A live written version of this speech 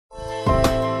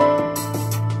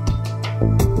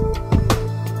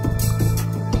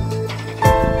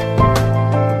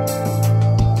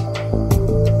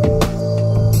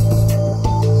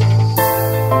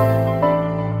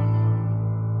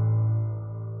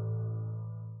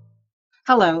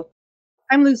Hello,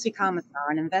 I'm Lucy Komisar,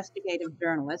 an investigative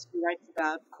journalist who writes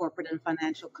about corporate and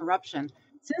financial corruption.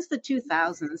 Since the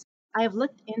 2000s, I have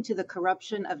looked into the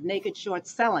corruption of naked short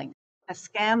selling, a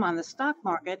scam on the stock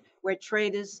market where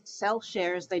traders sell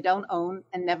shares they don't own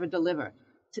and never deliver.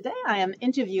 Today, I am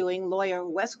interviewing lawyer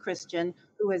Wes Christian,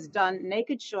 who has done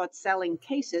naked short selling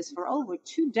cases for over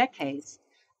 2 decades,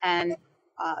 and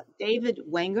David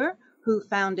Wenger, who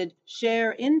founded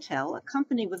ShareIntel, a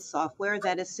company with software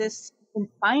that assists in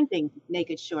finding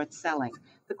naked short selling.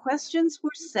 The questions were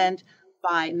sent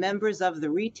by members of the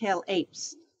Retail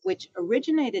Apes, which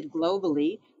originated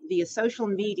globally via social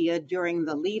media during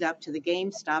the lead up to the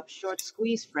GameStop short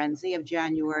squeeze frenzy of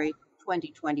January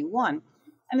 2021,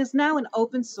 and is now an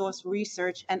open source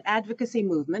research and advocacy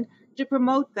movement to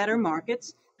promote better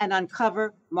markets and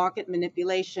uncover market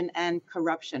manipulation and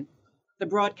corruption. The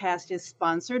broadcast is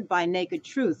sponsored by Naked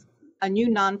Truth, a new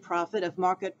nonprofit of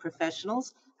market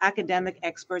professionals, academic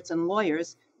experts, and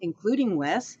lawyers, including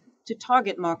Wes, to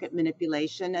target market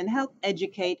manipulation and help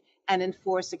educate and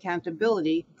enforce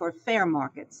accountability for fair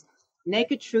markets.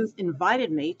 Naked Truth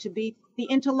invited me to be the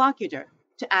interlocutor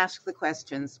to ask the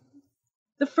questions.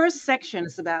 The first section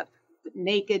is about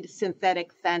naked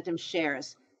synthetic phantom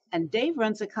shares, and Dave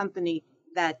runs a company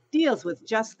that deals with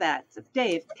just that. So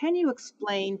Dave, can you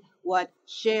explain what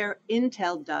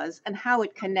ShareIntel does and how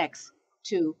it connects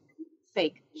to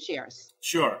fake shares?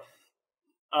 Sure.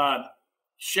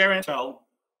 ShareIntel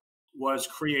was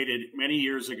created many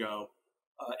years ago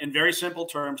in very simple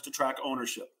terms to track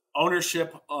ownership.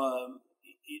 Ownership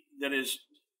that is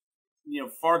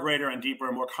far greater and deeper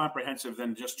and more comprehensive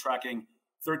than just tracking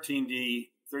 13D,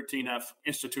 13F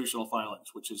institutional filings,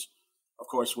 which is, of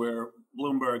course, where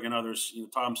Bloomberg and others,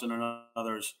 Thomson and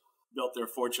others built their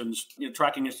fortunes,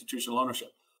 tracking institutional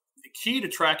ownership. The key to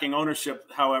tracking ownership,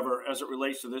 however, as it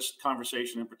relates to this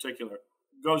conversation in particular,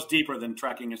 goes deeper than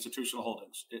tracking institutional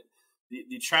holdings.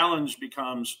 The challenge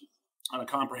becomes, on a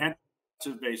comprehensive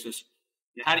basis,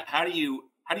 how do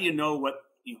you know what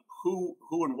who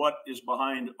and what is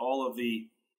behind all of the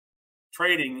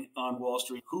trading on Wall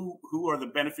Street? Who are the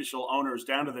beneficial owners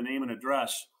down to the name and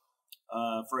address,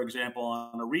 for example,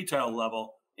 on a retail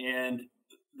level, and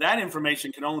that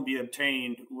information can only be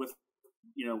obtained with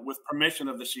permission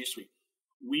of the C-suite.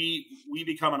 We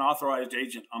become an authorized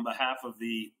agent on behalf of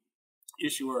the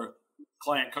issuer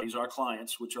client companies, our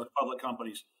clients, which are public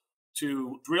companies,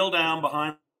 to drill down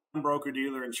behind broker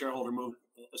dealer and shareholder movement,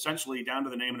 essentially down to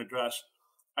the name and address,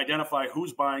 identify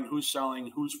who's buying, who's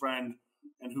selling, who's friend,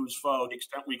 and who's foe. To the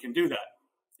extent we can do that,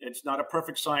 it's not a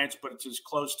perfect science, but it's as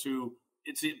close to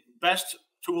it's the best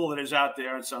tool that is out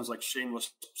there. It sounds like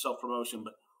shameless self-promotion,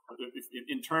 but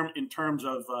in terms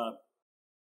of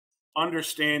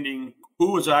understanding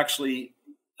who is actually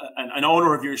an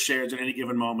owner of your shares at any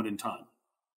given moment in time.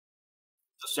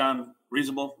 Does that sound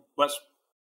reasonable, Wes?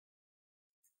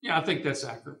 Yeah, I think that's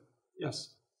accurate.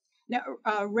 Yes. Now,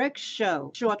 Reg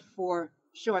Show, short for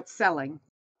short selling,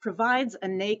 provides a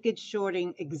naked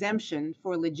shorting exemption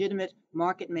for legitimate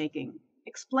market making.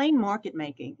 Explain market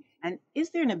making, and is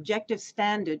there an objective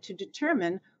standard to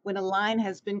determine when a line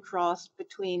has been crossed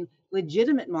between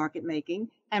legitimate market making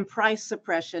and price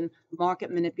suppression market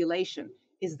manipulation?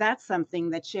 Is that something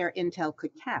that ShareIntel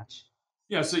could catch?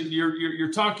 Yeah, so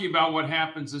you're talking about what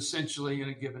happens essentially in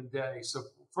a given day. So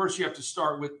first you have to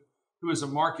start with who is a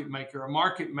market maker. A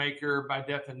market maker, by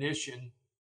definition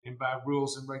and by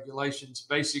rules and regulations,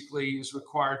 basically is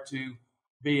required to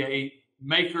be a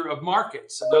maker of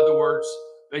markets. In other words,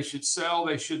 they should sell,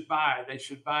 they should buy, they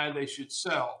should buy, they should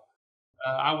sell.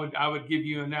 I would give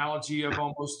you an analogy of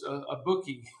almost a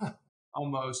bookie,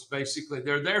 almost basically.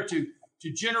 They're there to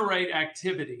generate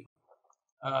activity.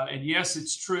 And yes,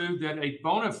 it's true that a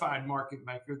bona fide market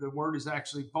maker, the word is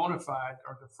actually bona fide,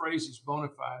 or the phrase is bona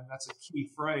fide, and that's a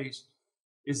key phrase,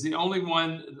 is the only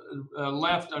one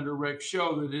left under Reg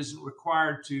Show that isn't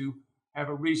required to have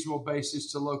a reasonable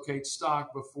basis to locate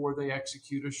stock before they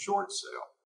execute a short sale.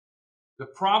 The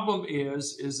problem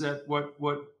is that what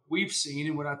we've seen,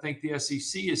 and what I think the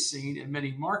SEC has seen in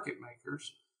many market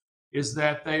makers, is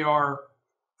that they are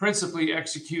principally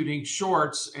executing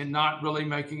shorts and not really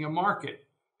making a market.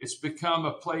 It's become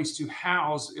a place to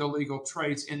house illegal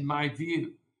trades, in my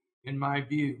view.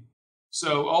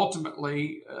 So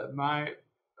ultimately,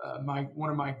 one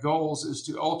of my goals is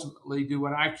to ultimately do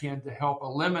what I can to help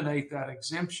eliminate that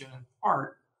exemption in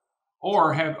part,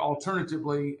 or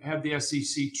alternatively have the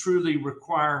SEC truly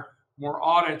require more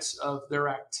audits of their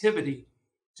activity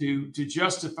to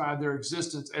justify their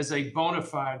existence as a bona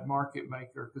fide market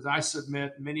maker, because I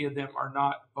submit many of them are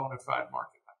not bona fide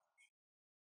market makers.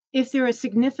 If there are a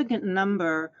significant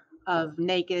number of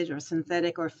naked or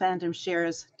synthetic or phantom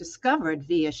shares discovered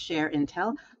via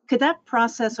ShareIntel, could that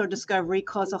process or discovery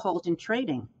cause a halt in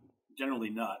trading? Generally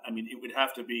not. I mean, it would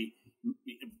have to be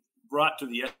brought to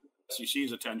the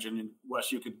SEC's attention, and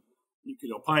Wes, you could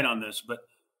opine on this, but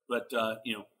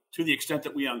to the extent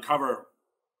that we uncover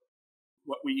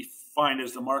what we find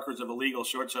as the markers of illegal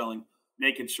short selling,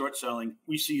 naked short selling,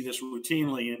 we see this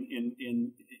routinely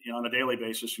in on a daily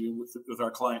basis with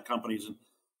our client companies,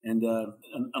 and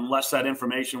unless that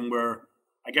information were,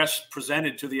 I guess,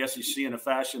 presented to the SEC in a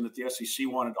fashion that the SEC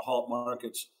wanted to halt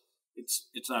markets,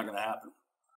 it's not going to happen.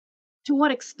 To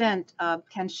what extent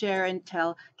can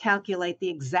ShareIntel calculate the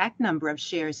exact number of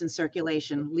shares in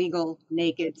circulation, legal,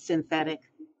 naked, synthetic?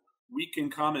 We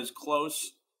can come as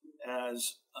close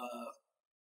as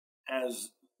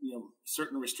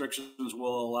certain restrictions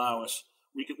will allow us.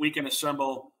 We can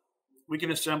assemble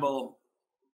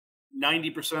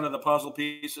 90% of the puzzle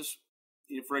pieces,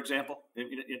 for example.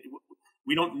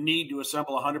 We don't need to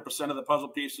assemble 100% of the puzzle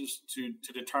pieces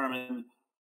to determine.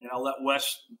 And I'll let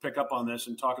Wes pick up on this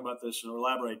and talk about this and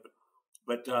elaborate.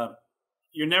 But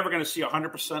you're never going to see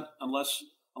 100% unless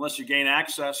you gain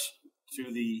access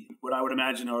to what I would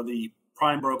imagine are the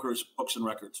prime brokers' books and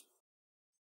records.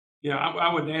 Yeah,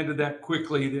 I would add to that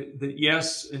quickly that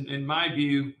yes, in my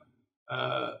view,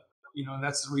 and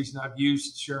that's the reason I've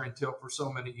used ShareIntel for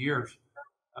so many years.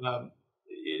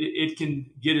 It can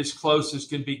get as close as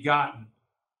can be gotten.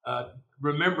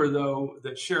 Remember, though,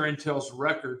 that ShareIntel's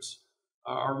records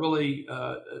are really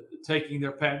taking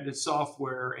their patented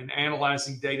software and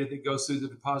analyzing data that goes through the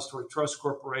Depository Trust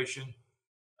Corporation,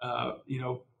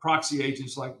 proxy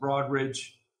agents like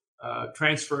Broadridge,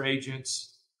 transfer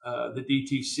agents, the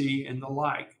DTC, and the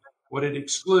like. What it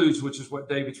excludes, which is what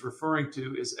David's referring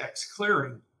to, is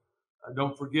ex-clearing.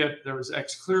 Don't forget, there is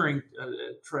ex-clearing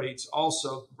trades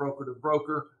also, broker to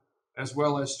broker, as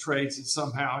well as trades that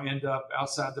somehow end up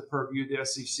outside the purview of the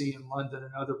SEC in London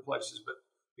and other places. But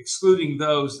excluding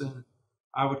those, then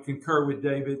I would concur with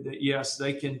David that yes,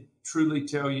 they can truly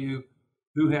tell you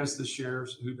who has the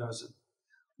shares, who doesn't.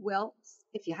 Well,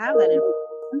 if you have that information,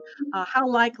 how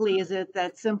likely is it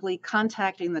that simply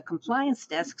contacting the compliance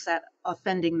desks at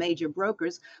offending major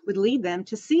brokers would lead them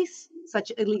to cease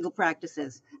such illegal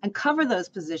practices and cover those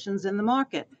positions in the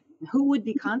market? Who would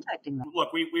be contacting them?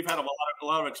 Look, we've had a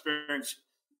lot of experience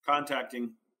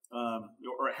contacting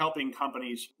or helping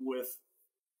companies with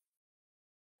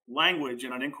language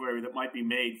in an inquiry that might be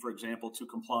made, for example, to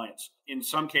compliance. In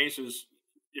some cases,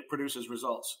 it produces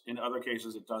results. In other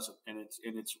cases, it doesn't, and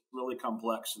it's really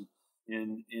complex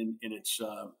in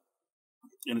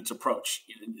its approach.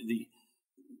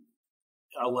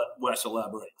 I'll let Wes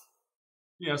elaborate.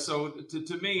 Yeah, so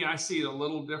to me, I see it a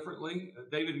little differently.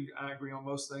 David and I agree on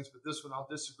most things, but this one I'll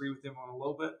disagree with him on a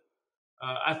little bit.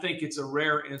 I think it's a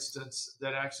rare instance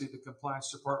that actually the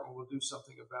compliance department will do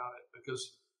something about it,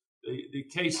 because the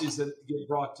cases that get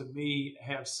brought to me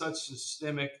have such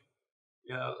systemic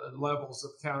levels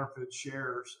of counterfeit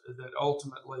shares that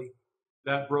ultimately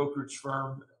that brokerage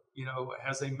firm,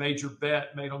 has a major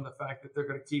bet made on the fact that they're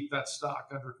going to keep that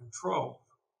stock under control.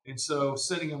 And so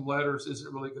sending them letters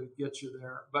isn't really going to get you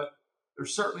there. But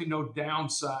there's certainly no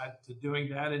downside to doing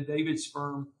that. And David's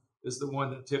firm is the one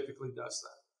that typically does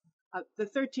that. The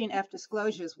 13F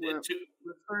disclosures were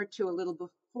referred to a little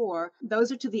before.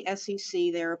 Those are to the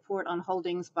SEC. They report on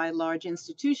holdings by large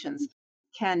institutions.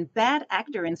 Can bad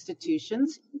actor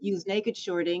institutions use naked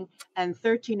shorting and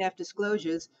 13F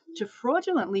disclosures to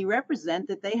fraudulently represent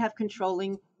that they have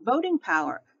controlling voting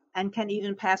power, and can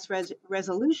even pass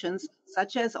resolutions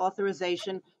such as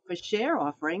authorization for share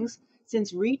offerings,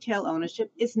 since retail ownership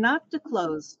is not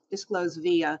disclosed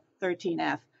via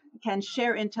 13F? Can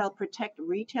ShareIntel protect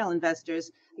retail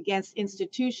investors against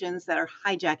institutions that are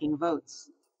hijacking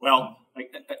votes? Well,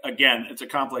 again, it's a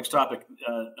complex topic.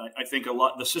 I think the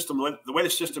way the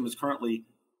system is currently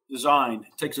designed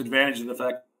takes advantage of the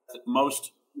fact that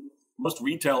most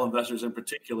retail investors in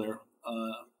particular,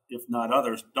 if not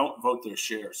others, don't vote their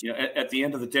shares. At the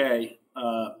end of the day,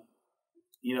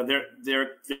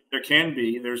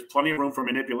 there's plenty of room for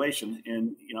manipulation,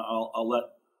 and I'll let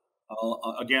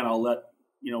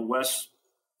Wes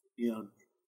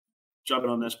jump in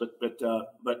on this, but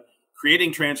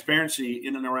creating transparency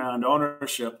in and around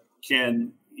ownership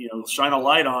can shine a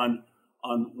light on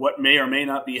what may or may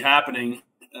not be happening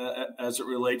as it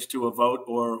relates to a vote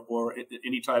or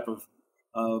any type of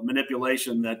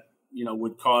manipulation that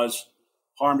would cause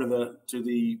harm to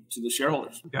the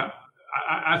shareholders. Yeah,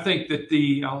 I think that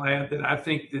I'll add that I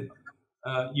think that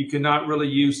you cannot really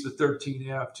use the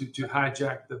 13F to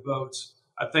hijack the votes.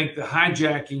 I think the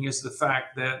hijacking is the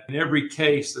fact that in every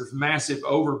case, there's massive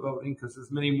overvoting because there's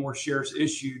many more shares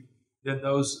issued than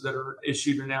those that are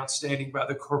issued and outstanding by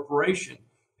the corporation.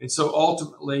 And so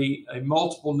ultimately, a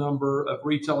multiple number of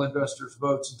retail investors'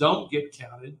 votes don't get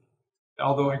counted.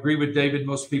 Although I agree with David,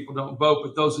 most people don't vote,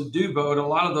 but those that do vote, a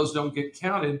lot of those don't get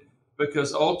counted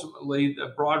because ultimately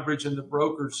the Broadridge and the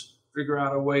brokers figure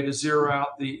out a way to zero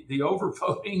out the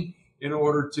overvoting in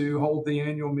order to hold the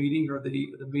annual meeting or the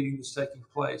meeting that's taking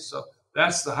place. So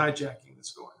that's the hijacking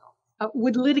that's going on.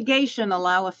 Would litigation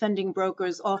allow offending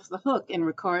brokers off the hook in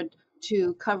regard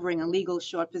to covering illegal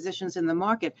short positions in the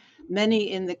market?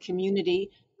 Many in the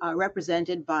community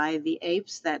represented by the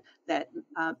apes that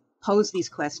pose these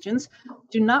questions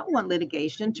do not want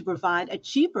litigation to provide a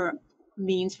cheaper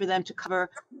means for them to cover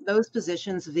those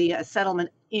positions via a settlement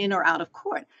in or out of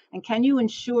court. And can you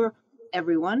ensure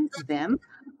everyone, them,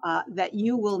 that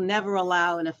you will never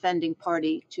allow an offending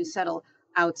party to settle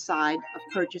outside of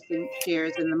purchasing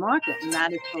shares in the market? And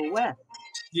that is for Wes.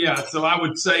 Yeah, so I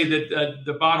would say that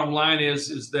the bottom line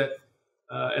is that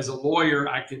as a lawyer,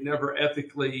 I can never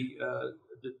ethically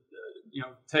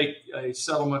take a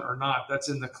settlement or not. That's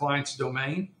in the client's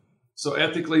domain. So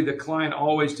ethically, the client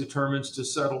always determines to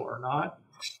settle or not.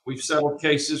 We've settled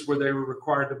cases where they were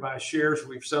required to buy shares.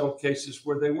 We've settled cases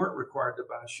where they weren't required to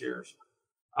buy shares.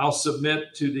 I'll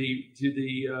submit to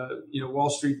the Wall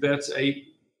Street Bets Ape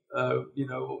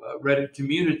Reddit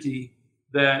community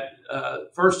that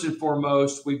first and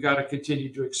foremost, we've got to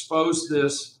continue to expose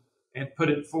this and put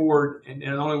it forward. And the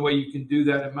only way you can do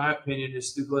that, in my opinion,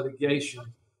 is through litigation.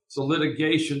 So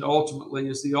litigation ultimately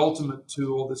is the ultimate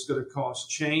tool that's going to cause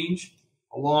change,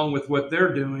 along with what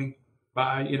they're doing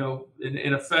by,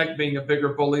 in effect, being a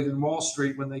bigger bully than Wall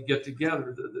Street when they get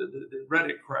together, the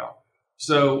Reddit crowd.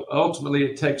 So ultimately,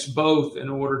 it takes both in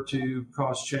order to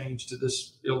cause change to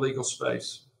this illegal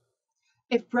space.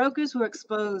 If brokers were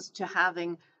exposed to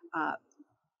having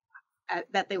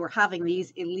that they were having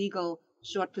these illegal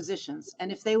short positions,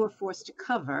 and if they were forced to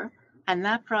cover, and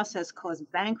that process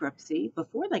caused bankruptcy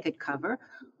before they could cover,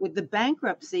 would the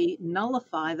bankruptcy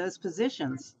nullify those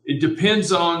positions? It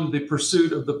depends on the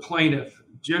pursuit of the plaintiff.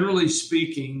 Generally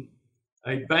speaking,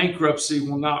 a bankruptcy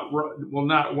will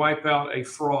not wipe out a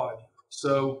fraud.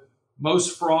 So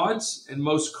most frauds and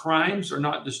most crimes are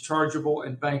not dischargeable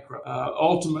in bankruptcy.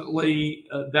 Ultimately,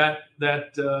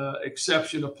 that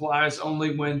exception applies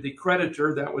only when the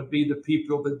creditor, that would be the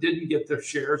people that didn't get their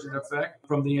shares in effect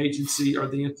from the agency or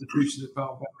the institution that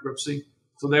filed bankruptcy.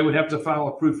 So they would have to file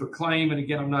a proof of claim. And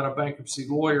again, I'm not a bankruptcy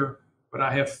lawyer, but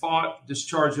I have fought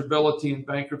dischargeability in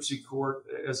bankruptcy court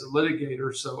as a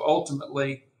litigator. So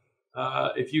ultimately,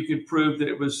 if you can prove that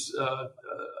it was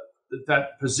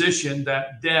that position,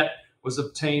 that debt was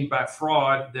obtained by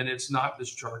fraud, then it's not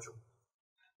dischargeable.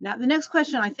 Now, the next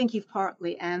question I think you've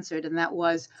partly answered, and that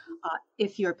was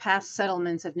if your past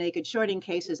settlements of naked shorting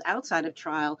cases outside of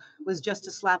trial was just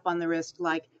a slap on the wrist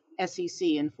like SEC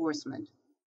enforcement.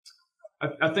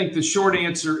 I think the short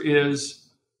answer is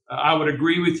I would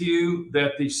agree with you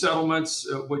that the settlements,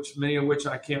 many of which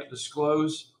I can't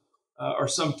disclose, are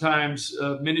sometimes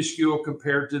minuscule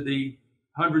compared to the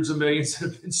hundreds of millions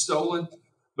that have been stolen.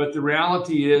 But the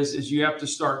reality is you have to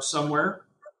start somewhere.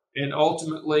 And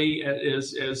ultimately,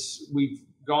 as we've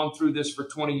gone through this for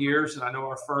 20 years, and I know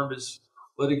our firm has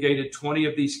litigated 20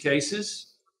 of these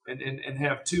cases and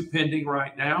have 2 pending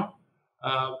right now,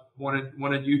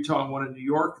 one in Utah and one in New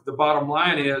York. The bottom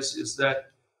line is that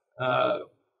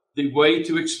the way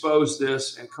to expose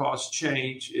this and cause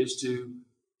change is to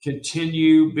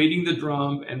continue beating the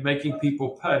drum and making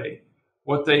people pay.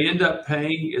 What they end up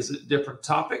paying is a different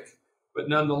topic. But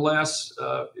nonetheless,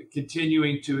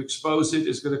 continuing to expose it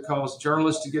is going to cause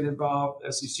journalists to get involved,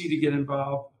 SEC to get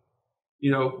involved,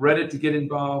 Reddit to get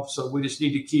involved. So we just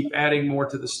need to keep adding more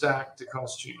to the stack to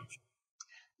cause change.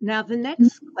 Now, the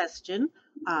next question,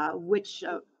 which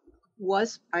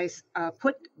was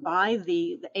put by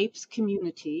the Apes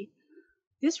community,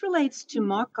 this relates to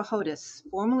Marc Cohodes,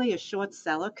 formerly a short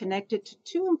seller connected to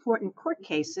 2 important court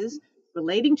cases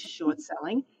relating to short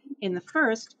selling. In the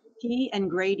first, he and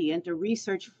Gradient, a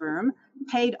research firm,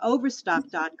 paid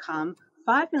Overstock.com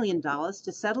 $5 million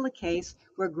to settle a case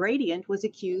where Gradient was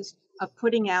accused of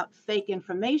putting out fake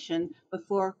information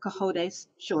before Cohodes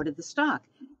shorted the stock.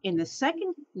 In the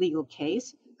second legal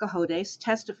case, Cohodes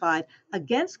testified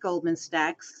against Goldman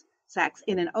Sachs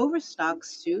in an Overstock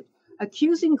suit,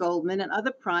 accusing Goldman and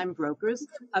other prime brokers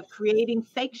of creating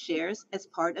fake shares as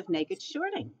part of naked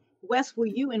shorting. Wes, were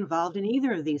you involved in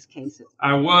either of these cases?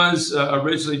 I was.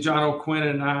 Originally, John O'Quinn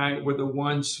and I were the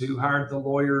ones who hired the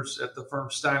lawyers at the firm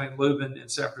Stein & Lubin in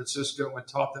San Francisco and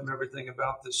taught them everything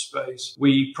about this space.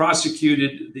 We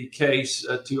prosecuted the case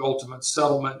to ultimate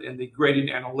settlement in the grading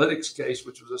analytics case,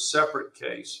 which was a separate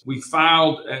case. We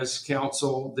filed as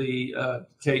counsel the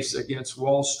case against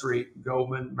Wall Street,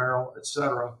 Goldman, Merrill,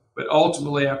 etc. But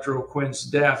ultimately, after O'Quinn's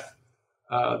death,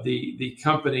 the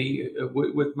company,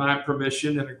 with my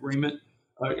permission and agreement,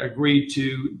 agreed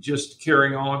to just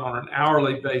carry on an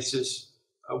hourly basis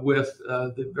with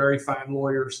the very fine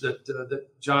lawyers that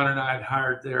John and I had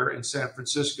hired there in San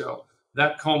Francisco.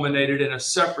 That culminated in a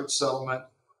separate settlement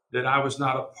that I was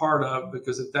not a part of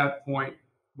because at that point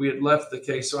we had left the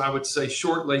case. So I would say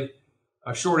shortly,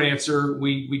 a short answer,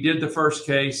 we did the first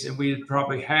case and we did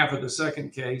probably half of the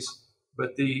second case,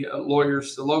 but the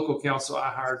lawyers, the local counsel I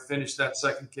hired, finished that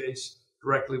second case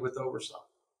directly with oversight.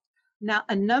 Now,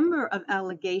 a number of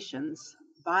allegations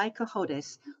by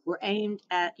Cohodes were aimed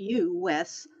at you,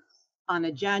 Wes, on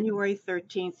a January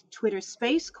 13th Twitter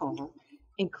space call,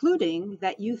 including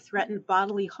that you threatened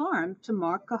bodily harm to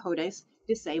Marc Cohodes'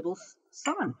 disabled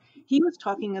son. He was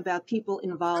talking about people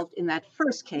involved in that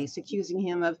first case, accusing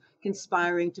him of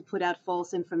conspiring to put out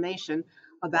false information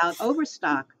about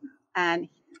Overstock. And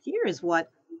here is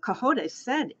what Cohodes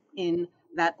said in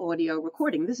that audio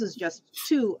recording. This is just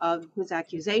two of his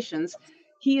accusations.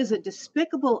 He is a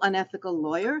despicable, unethical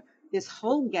lawyer. This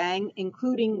whole gang,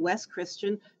 including Wes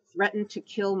Christian, threatened to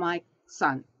kill my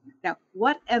son. Now,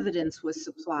 what evidence was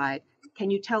supplied?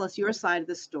 Can you tell us your side of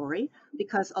the story?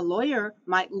 Because a lawyer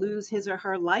might lose his or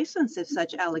her license if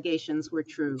such allegations were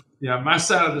true. Yeah, my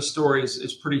side of the story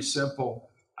is pretty simple.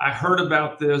 I heard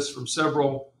about this from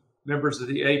several members of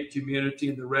the ape community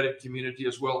and the Reddit community,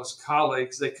 as well as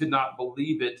colleagues. They could not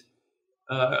believe it.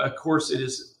 Of course, it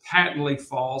is patently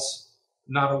false.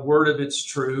 Not a word of it's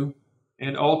true.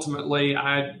 And ultimately,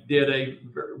 I did a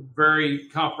very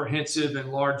comprehensive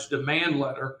and large demand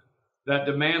letter. That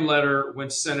demand letter,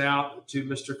 when sent out to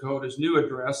Mr. Cohodes' new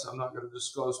address, I'm not going to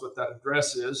disclose what that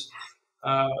address is.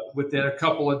 Within a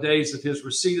couple of days of his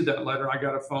receipt of that letter, I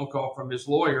got a phone call from his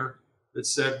lawyer that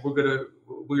said,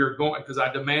 we are going, because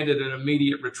I demanded an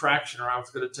immediate retraction or I was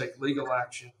going to take legal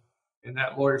action. And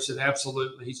that lawyer said,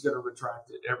 absolutely, he's going to retract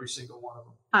it, every single one of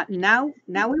them.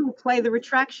 Now we will play the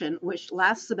retraction, which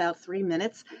lasts about 3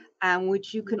 minutes, and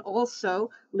which you can also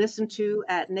listen to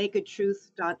at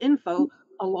nakedtruth.info,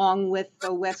 along with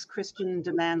the Wes Christian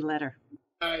demand letter.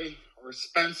 Or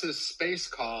Spence's space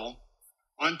call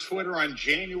on Twitter on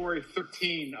January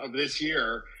 13 of this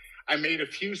year, I made a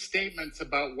few statements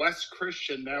about Wes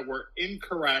Christian that were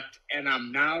incorrect, and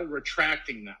I'm now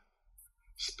retracting them.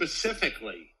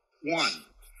 Specifically, 1,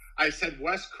 I said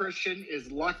Wes Christian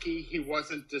is lucky he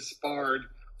wasn't disbarred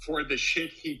for the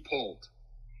shit he pulled.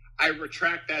 I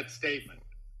retract that statement.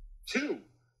 2,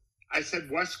 I said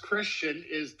Wes Christian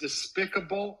is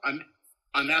despicable,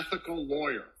 unethical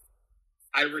lawyer.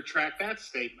 I retract that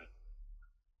statement.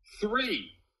 3,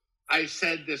 I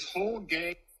said this whole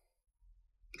gang,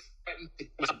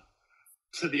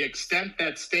 to the extent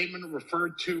that statement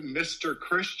referred to Mr.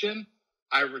 Christian,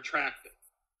 I retract it.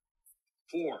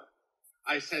 4,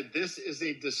 I said this is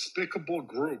a despicable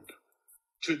group.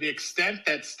 To the extent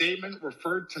that statement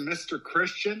referred to Mr.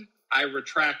 Christian, I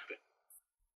retract it.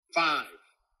 5,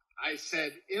 I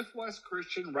said if Wes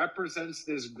Christian represents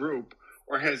this group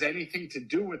or has anything to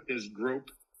do with this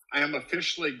group, I am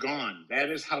officially gone. That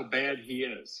is how bad he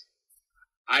is.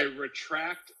 I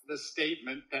retract the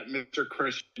statement that Mr.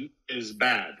 Christian is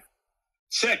bad.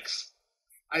 6,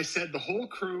 I said the whole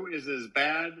crew is as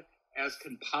bad as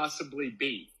can possibly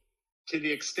be. To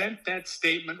the extent that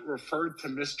statement referred to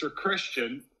Mr.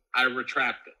 Christian, I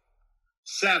retract it.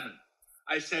 7,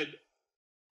 I said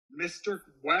Mr.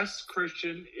 Wes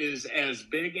Christian is as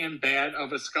big and bad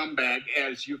of a scumbag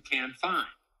as you can find.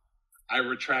 I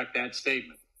retract that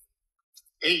statement.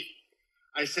 8,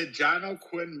 I said John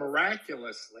O'Quinn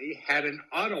miraculously had an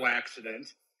auto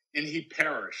accident and he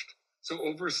perished. So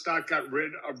Overstock got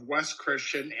rid of Wes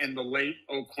Christian and the late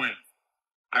O'Quinn.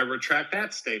 I retract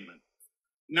that statement.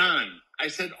 9, I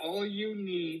said all you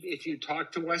need if you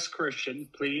talk to Wes Christian,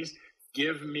 please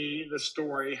give me the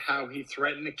story how he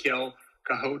threatened to kill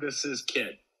Cohodes'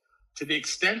 kid. To the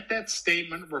extent that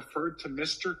statement referred to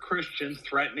Mr. Christian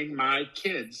threatening my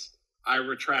kids, I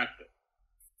retract it.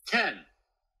 10,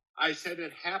 I said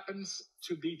it happens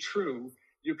to be true.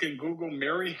 You can Google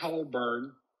Mary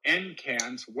Hellburn,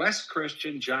 NCANS, Wes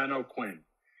Christian, John O'Quinn.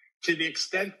 To the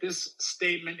extent this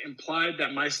statement implied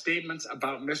that my statements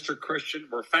about Mr. Christian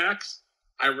were facts,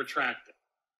 I retract it.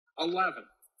 11,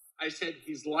 I said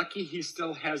he's lucky he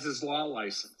still has his law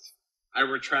license. I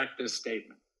retract this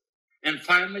statement. And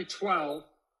finally, 12,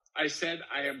 I said,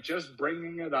 I am just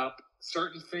bringing it up.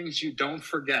 Certain things you don't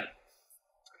forget.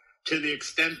 To the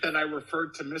extent that I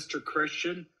referred to Mr.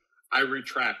 Christian, I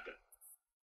retract it.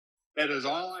 That is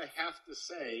all I have to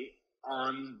say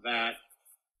on that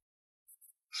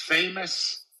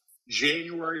famous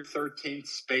January 13th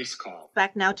space call.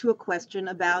 Back now to a question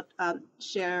about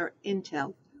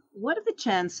ShareIntel. What are the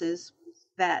chances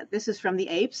that, this is from the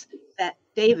Apes, that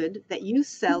David, that you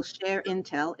sell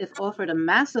ShareIntel if offered a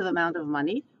massive amount of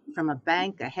money from a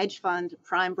bank, a hedge fund,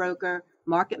 prime broker,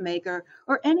 market maker,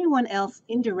 or anyone else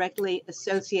indirectly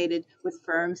associated with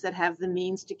firms that have the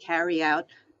means to carry out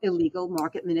illegal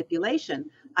market manipulation?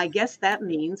 I guess that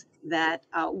means that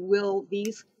will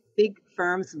these big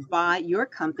firms buy your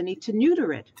company to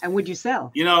neuter it? And would you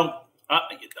sell? You know,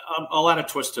 I'll add a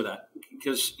twist to that,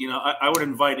 because, you know, I would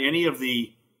invite any of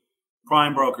the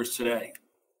prime brokers today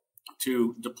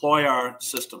to deploy our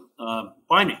system.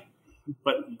 Buy me,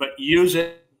 but use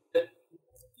it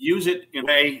in a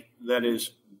way that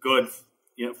is good.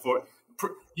 You know,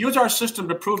 use our system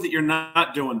to prove that you're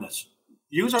not doing this.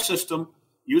 Use our system,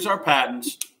 use our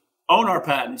patents, own our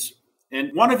patents,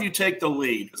 and one of you take the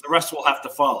lead. The rest will have to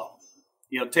follow.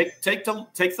 You know, take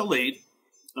the lead,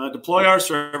 deploy our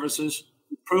services,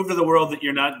 prove to the world that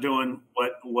you're not doing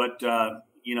what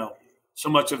you know, so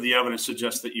much of the evidence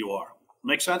suggests that you are.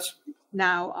 Make sense?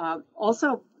 Now,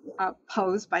 also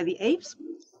posed by the Apes,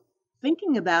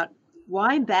 thinking about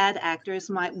why bad actors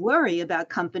might worry about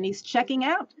companies checking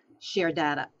out share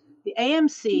data. The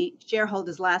AMC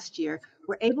shareholders last year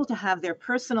were able to have their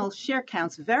personal share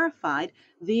counts verified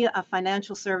via a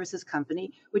financial services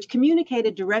company, which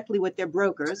communicated directly with their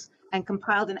brokers and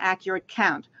compiled an accurate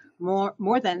count.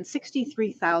 More than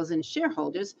 63,000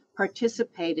 shareholders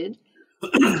participated,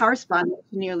 corresponding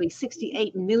to nearly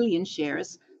 68 million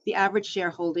shares. The average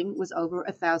shareholding was over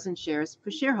 1,000 shares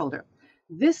per shareholder.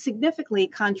 This significantly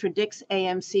contradicts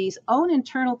AMC's own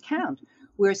internal count,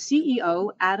 where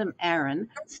CEO Adam Aron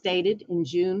stated in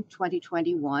June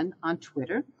 2021 on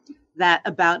Twitter that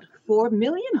about 4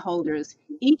 million holders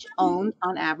each owned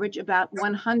on average about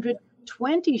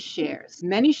 120 shares.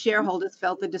 Many shareholders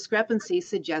felt the discrepancy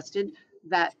suggested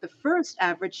that the first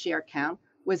average share count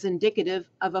was indicative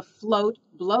of a float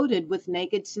bloated with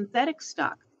naked synthetic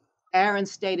stock. Aron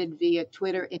stated via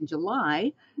Twitter in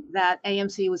July that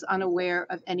AMC was unaware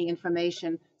of any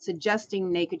information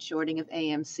suggesting naked shorting of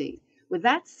AMC. With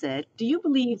that said, do you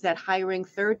believe that hiring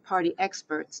third-party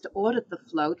experts to audit the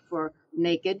float for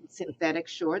naked synthetic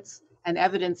shorts and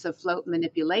evidence of float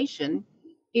manipulation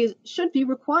should be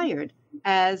required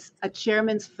as a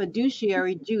chairman's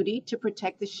fiduciary duty to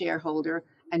protect the shareholder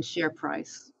and share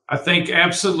price? I think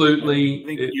absolutely.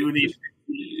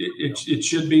 It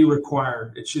should be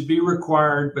required. It should be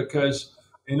required because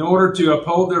in order to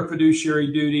uphold their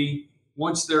fiduciary duty,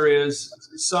 once there is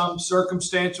some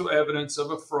circumstantial evidence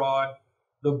of a fraud,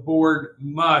 the board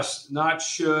must, not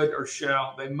should or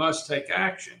shall, they must take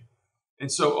action.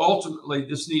 And so ultimately,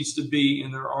 this needs to be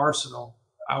in their arsenal.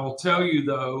 I will tell you,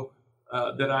 though,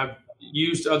 that I've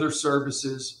used other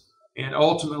services, and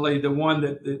ultimately the one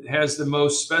that has the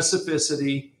most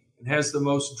specificity and has the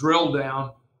most drill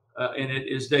down in it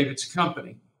is David's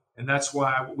company. And that's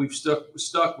why we've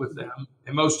stuck with them.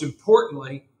 And most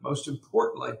importantly,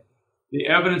 the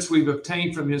evidence we've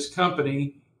obtained from his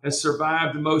company has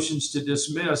survived motions to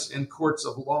dismiss in courts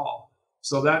of law.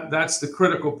 So that's the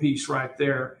critical piece right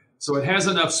there. So it has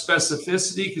enough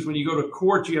specificity because when you go to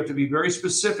court, you have to be very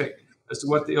specific as to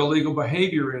what the illegal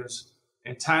behavior is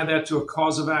and tie that to a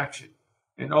cause of action.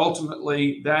 And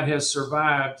ultimately, that has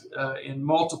survived in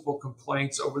multiple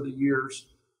complaints over the years.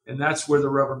 And that's where the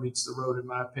rubber meets the road, in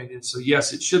my opinion. So,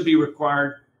 yes, it should be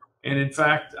required. And in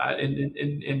fact,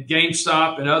 in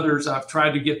GameStop and others, I've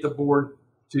tried to get the board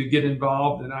to get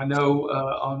involved. And I know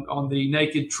on the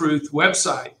Naked Truth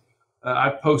website,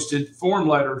 I've posted form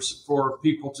letters for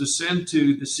people to send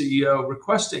to the CEO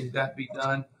requesting that be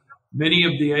done. Many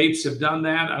of the apes have done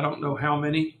that. I don't know how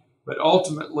many. But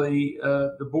ultimately,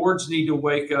 the boards need to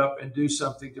wake up and do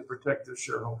something to protect their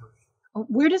shareholders.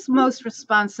 Where does most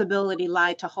responsibility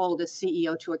lie to hold a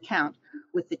CEO to account?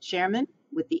 With the chairman,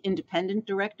 with the independent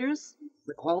directors,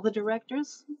 with all the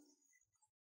directors?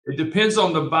 It depends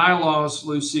on the bylaws,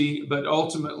 Lucy, but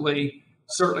ultimately,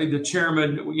 certainly the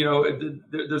chairman, you know,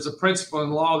 there's a principle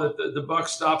in law that the buck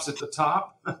stops at the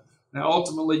top. Now,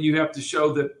 ultimately, you have to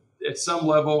show that at some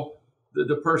level,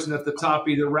 the person at the top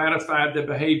either ratified the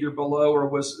behavior below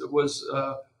or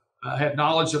had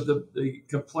knowledge of the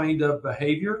complained of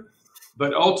behavior.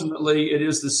 But ultimately, it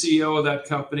is the CEO of that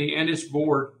company and its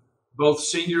board, both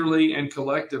seniorly and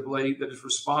collectively, that is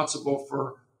responsible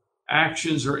for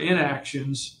actions or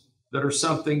inactions that are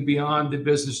something beyond the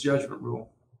business judgment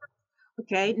rule.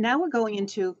 Okay, now we're going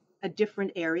into a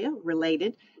different area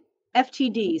related.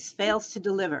 FTDs, fails to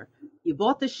deliver. You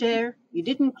bought the share, you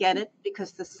didn't get it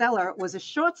because the seller was a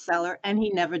short seller and he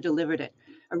never delivered it.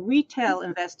 Retail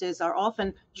investors are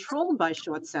often trolled by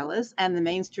short sellers and the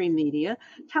mainstream media,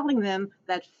 telling them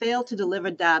that fail to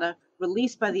deliver data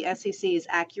released by the SEC is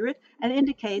accurate and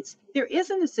indicates there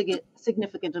isn't a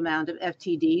significant amount of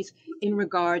FTDs in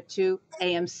regard to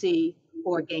AMC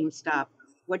or GameStop.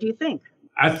 What do you think?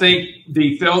 I think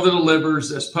the fail to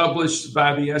delivers as published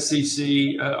by the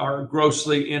SEC are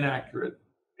grossly inaccurate.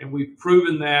 And we've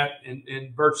proven that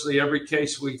in virtually every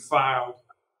case we filed.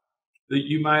 That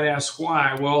you might ask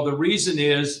why. Well, the reason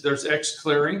is there's X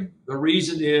clearing. The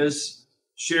reason is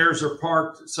shares are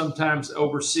parked sometimes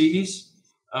overseas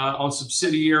on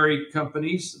subsidiary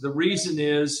companies. The reason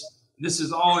is, this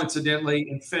is all incidentally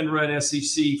in FINRA and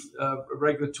SEC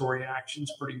regulatory actions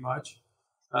pretty much.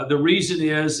 The reason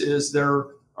is there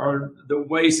are the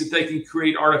ways that they can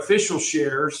create artificial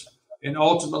shares and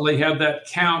ultimately have that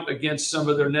count against some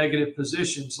of their negative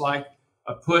positions, like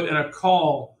a put and a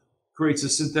call creates a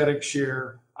synthetic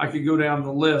share. I could go down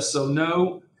the list. So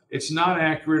no, it's not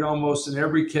accurate almost in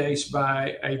every case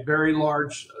by a very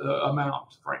large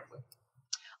amount, frankly.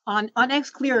 On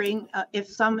X clearing, if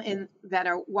some that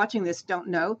are watching this don't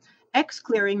know, X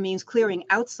clearing means clearing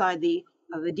outside the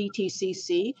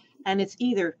DTCC, and it's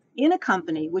either in a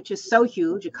company, which is so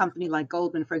huge, a company like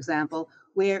Goldman, for example,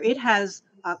 where it has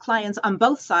clients on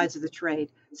both sides of the trade.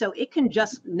 So it can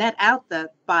just net out the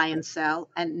buy and sell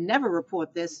and never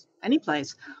report this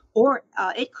anyplace. Or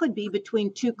it could be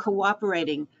between two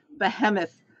cooperating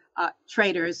behemoth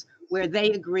traders where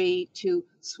they agree to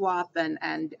swap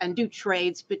and do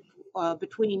trades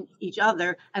between each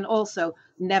other and also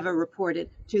never report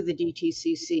it to the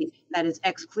DTCC. That is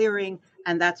X clearing.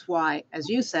 And that's why, as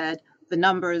you said, the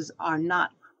numbers are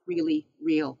not really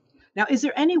real. Now, is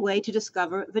there any way to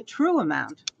discover the true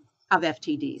amount of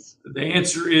FTDs? The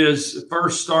answer is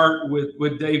first start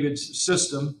with David's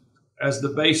system as the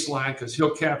baseline, because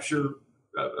he'll capture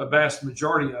a vast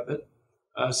majority of it.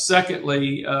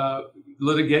 Secondly,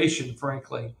 litigation,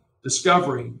 frankly,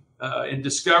 discovery. In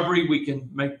discovery, we can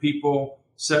make people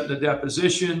set in a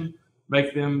deposition,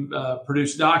 make them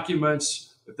produce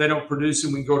documents. If they don't produce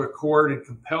them, we can go to court and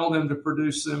compel them to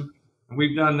produce them. And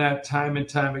we've done that time and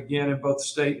time again in both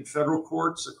state and federal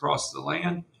courts across the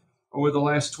land over the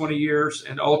last 20 years.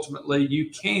 And ultimately, you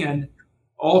can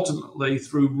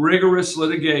through rigorous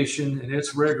litigation, and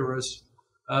it's rigorous,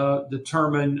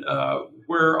 determine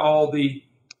where all the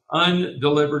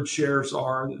undelivered shares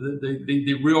are,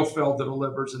 the real failed to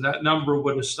delivers, and that number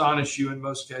would astonish you in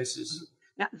most cases.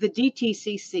 Now, the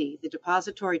DTCC, the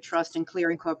Depository Trust and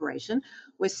Clearing Corporation,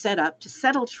 was set up to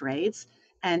settle trades,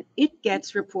 and it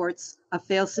gets reports of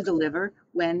fails to deliver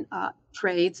when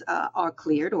trades are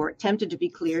cleared or attempted to be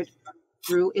cleared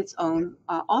through its own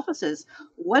offices.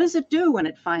 What does it do when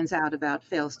it finds out about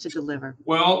fails to deliver?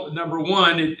 Well, number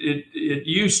one, it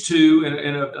used to,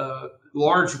 in a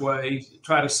large way,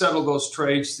 try to settle those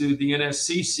trades through the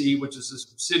NSCC, which is a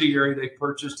subsidiary they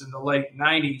purchased in the late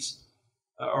 90s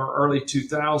or early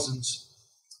 2000s.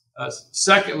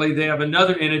 Secondly, they have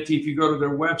another entity, if you go to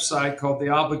their website, called the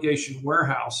Obligation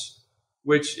Warehouse,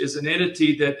 which is an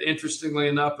entity that, interestingly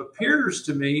enough, appears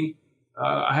to me,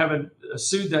 I haven't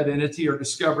sued that entity or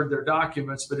discovered their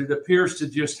documents, but it appears to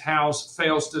just house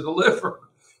fails to deliver.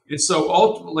 And so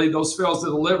ultimately, those fails to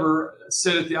deliver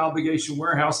sit at the Obligation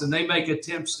Warehouse, and they make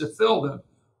attempts to fill them.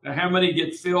 Now, how many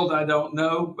get filled, I don't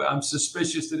know, but I'm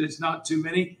suspicious that it's not too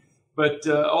many. But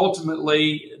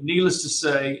ultimately, needless to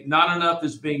say, not enough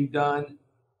is being done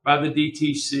by the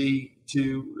DTC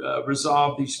to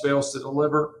resolve these fails to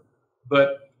deliver.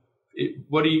 But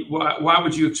why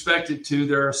would you expect it to?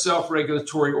 They're a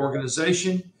self-regulatory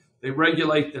organization. They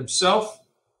regulate themselves.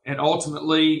 And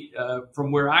ultimately,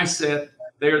 from where I sit,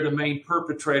 they are the main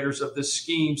perpetrators of this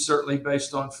scheme, certainly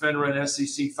based on FINRA and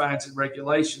SEC fines and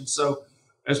regulations. So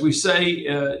as we say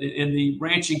in the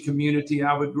ranching community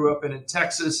I grew up in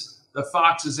Texas, the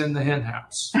fox is in the hen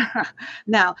house.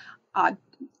 Now,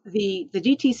 the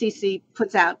DTCC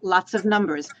puts out lots of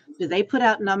numbers. Do they put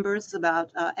out numbers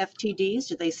about FTDs?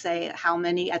 Do they say how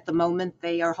many at the moment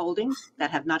they are holding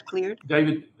that have not cleared?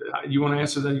 David, you want to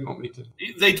answer that? You want me to?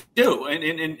 They do.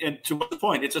 And to the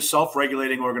point, it's a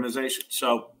self-regulating organization.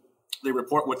 So they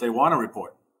report what they want to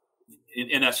report,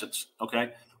 in essence,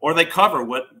 okay? Or they cover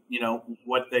what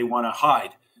they want to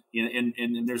hide.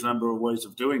 And there's a number of ways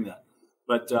of doing that.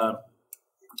 But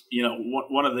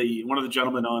one of the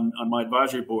gentlemen on my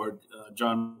advisory board,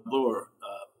 John Lure,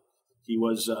 He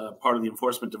was part of the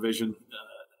enforcement division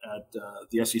at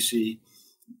the SEC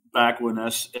back when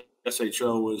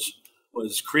SHO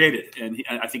was created, and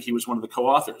I think he was one of the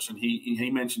co-authors. And he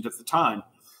mentioned at the time,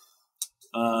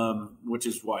 which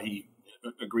is why he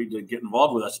agreed to get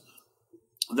involved with us,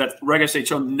 that Reg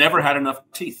SHO never had enough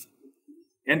teeth,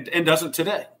 and doesn't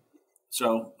today.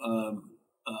 So,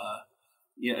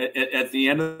 at the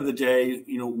end of the day,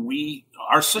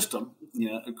 our system,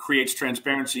 creates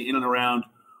transparency in and around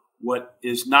what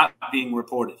is not being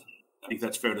reported. I think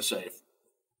that's fair to say.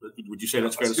 Would you say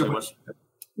that's fair to say, Wes?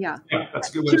 Yeah, that's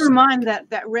a good way to remind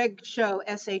that Reg SHO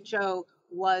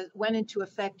went into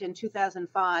effect in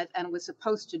 2005 and was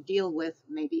supposed to deal with,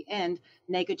 maybe end,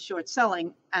 naked short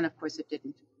selling, and of course it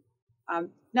didn't.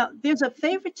 Now, there's a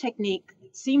favorite technique,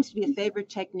 seems to be a favorite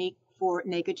technique for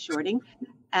naked shorting,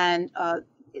 and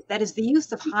that is the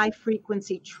use of high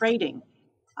frequency trading.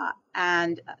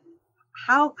 And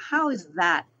how is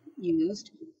that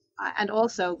used? And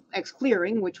also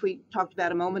ex-clearing, which we talked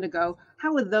about a moment ago.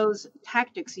 How are those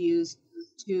tactics used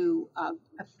to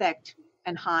affect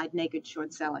and hide naked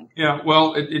short selling? Yeah,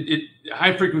 well,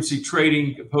 high frequency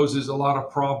trading poses a lot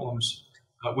of problems,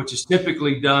 which is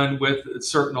typically done with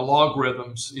certain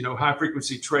algorithms. High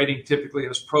frequency trading typically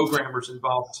has programmers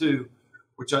involved too,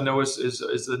 which I know is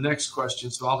the next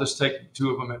question. So I'll just take two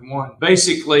of them in one.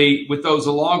 Basically, with those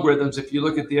algorithms, if you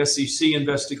look at the SEC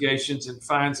investigations and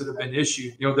fines that have been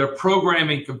issued, they're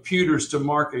programming computers to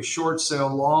mark a short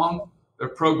sale long. They're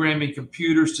programming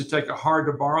computers to take a hard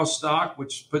to borrow stock,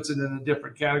 which puts it in a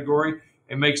different category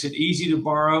and makes it easy to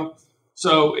borrow.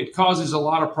 So it causes a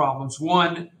lot of problems.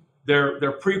 One,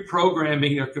 they're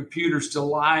pre-programming their computers to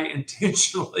lie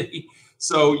intentionally.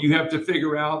 So you have to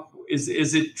figure out, is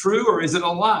it true or is it a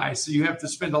lie? So you have to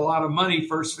spend a lot of money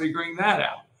first figuring that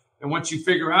out. And once you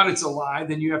figure out it's a lie,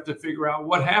 then you have to figure out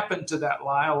what happened to that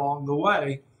lie along the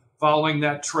way, following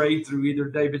that trade through either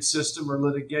David's system or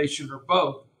litigation or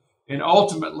both. And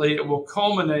ultimately, it will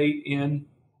culminate in,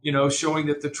 showing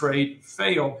that the trade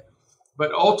failed.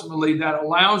 But ultimately, that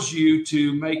allows you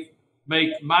to make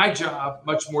my job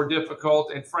much more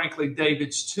difficult, and frankly,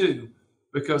 David's too.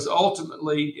 Because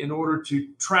ultimately, in order to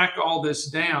track all this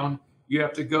down, you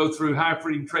have to go through high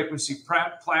frequency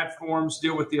platforms,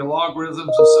 deal with the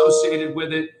algorithms associated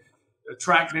with it,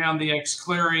 track down the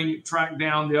ex-clearing, track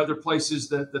down the other places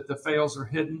that the fails are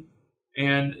hidden.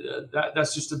 And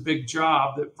that's just a big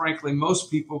job that, frankly,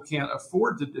 most people can't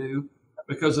afford to do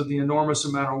because of the enormous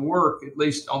amount of work, at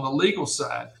least on the legal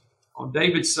side. On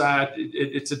David's side,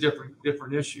 it's a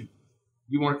different issue.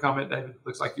 You want to comment, David?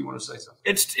 Looks like you want to say something.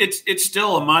 It's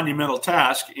still a monumental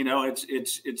task.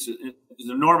 It's an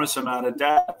enormous amount of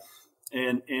data,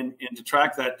 and to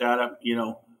track that data,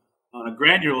 on a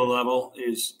granular level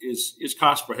is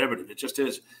cost prohibitive. It just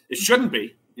is. It shouldn't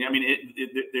be. I mean,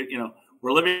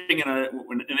 we're living in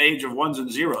an age of ones and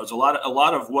zeros. A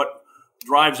lot of what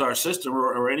drives our system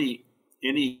or any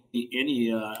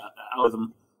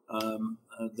algorithm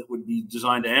that would be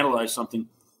designed to analyze something,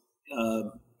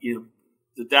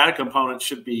 the data component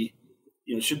should be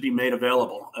made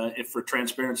available if for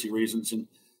transparency reasons,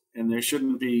 and there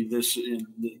shouldn't be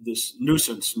this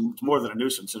nuisance. It's more than a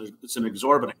nuisance. It's an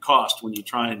exorbitant cost when you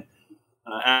try and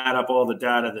add up all the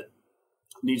data that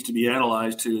needs to be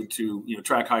analyzed to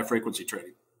track high frequency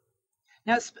trading.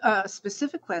 Now, a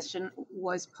specific question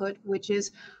was put, which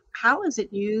is, how is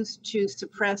it used to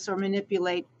suppress or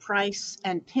manipulate price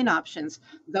and pin options?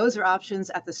 Those are options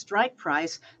at the strike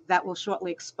price that will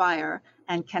shortly expire.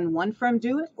 And can one firm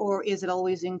do it, or is it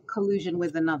always in collusion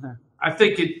with another? I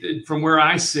think from where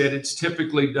I sit, it's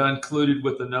typically done colluded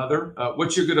with another.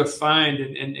 What you're going to find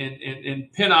in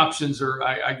pin options are,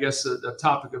 I guess, a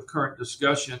topic of current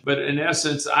discussion. But in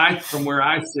essence, from where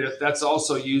I sit, that's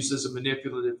also used as a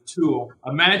manipulative tool.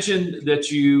 Imagine that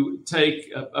you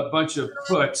take a bunch of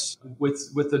puts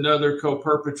with another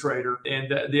co-perpetrator,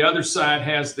 and the other side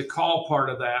has the call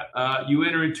part of that. You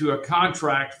enter into a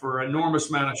contract for an enormous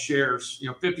amount of shares,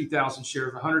 50,000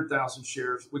 shares, 100,000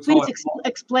 shares. Please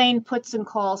explain puts and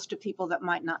calls to people that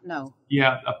might not know.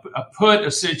 Yeah, a put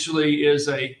essentially is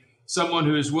someone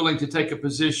who is willing to take a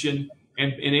position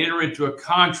and enter into a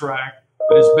contract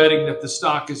that is betting that the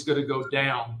stock is going to go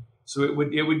down. So it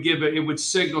would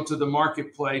signal to the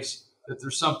marketplace that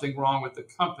there's something wrong with the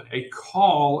company. A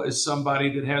call is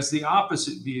somebody that has the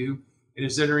opposite view and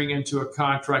is entering into a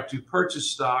contract to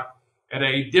purchase stock at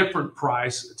a different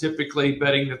price, typically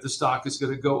betting that the stock is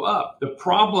going to go up. The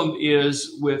problem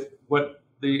is with what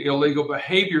the illegal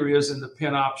behavior is in the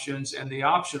pin options and the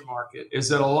option market is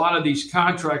that a lot of these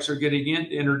contracts are getting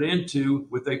entered into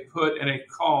with a put and a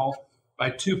call by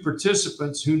two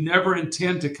participants who never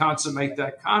intend to consummate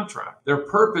that contract. Their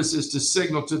purpose is to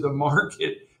signal to the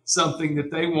market something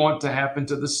that they want to happen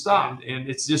to the stock. And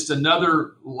it's just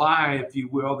another lie, if you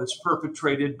will, that's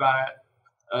perpetrated by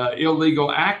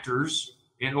illegal actors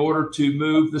in order to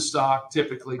move the stock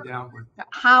typically downward.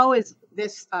 How is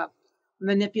this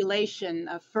manipulation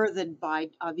furthered by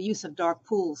the use of dark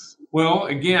pools? Well,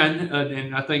 again,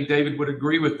 and I think David would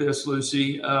agree with this,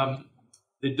 Lucy,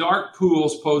 the dark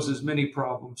pools poses many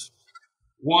problems.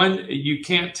 One, you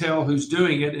can't tell who's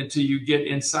doing it until you get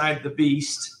inside the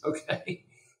beast, okay?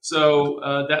 So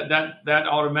that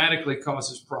automatically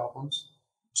causes problems.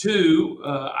 Two,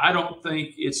 I don't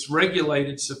think it's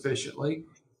regulated sufficiently.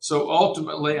 So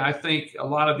ultimately, I think a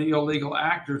lot of the illegal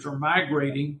actors are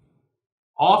migrating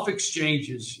off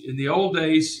exchanges. In the old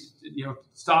days,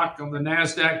 stock on the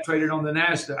NASDAQ traded on the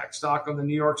NASDAQ, stock on the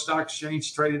New York Stock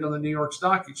Exchange traded on the New York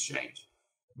Stock Exchange.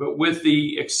 But with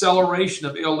the acceleration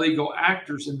of illegal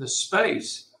actors in this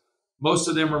space, most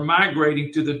of them are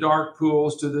migrating to the dark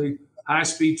pools, to the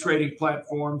high-speed trading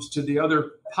platforms, to the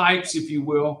other pipes, if you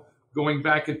will, going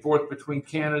back and forth between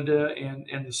Canada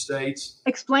and the States.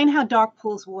 Explain how dark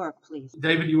pools work, please.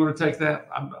 David, you want to take that?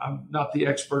 I'm not the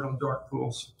expert on dark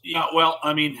pools. Yeah, well,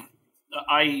 I mean,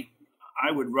 I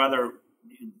would rather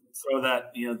throw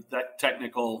that that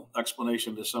technical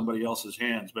explanation to somebody else's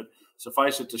hands, but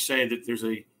suffice it to say that there's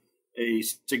a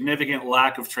significant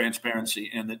lack of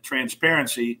transparency, and that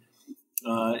transparency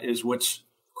is what's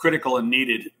critical and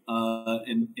needed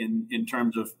in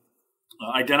terms of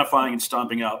identifying and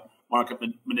stomping out market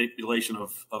manipulation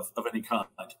of any kind.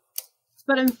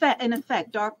 But in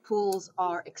effect, dark pools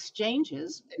are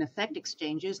exchanges,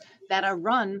 that are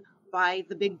run by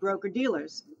the big broker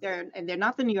dealers. They're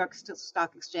not the New York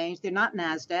Stock Exchange. They're not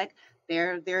NASDAQ.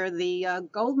 They're the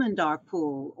Goldman dark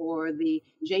pool or the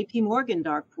JP Morgan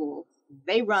dark pool.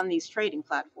 They run these trading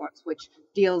platforms, which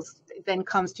then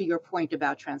comes to your point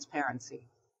about transparency.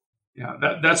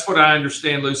 Yeah, that's what I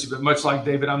understand, Lucy. But much like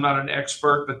David, I'm not an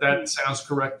expert, but that sounds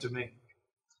correct to me.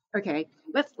 Okay,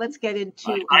 let's get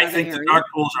into. I think area. The dark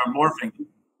pools are morphing.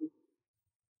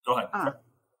 Go ahead.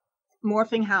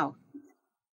 Morphing how?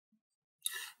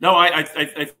 No, I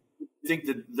think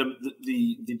that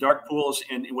the dark pools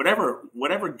and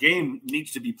whatever game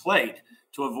needs to be played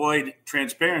to avoid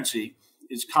transparency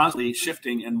is constantly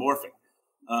shifting and morphing.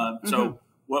 So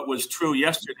what was true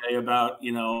yesterday about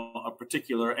a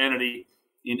particular entity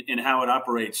in how it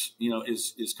operates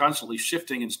is constantly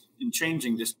shifting and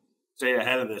changing to stay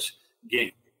ahead of this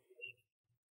game.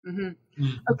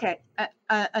 Okay,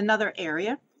 another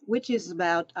area which is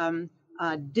about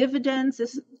dividends.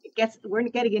 We're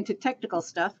getting into technical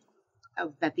stuff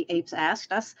that the apes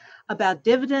asked us about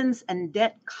dividends and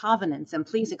debt covenants, and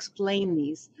please explain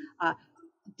these.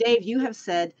 Dave, you have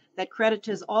said that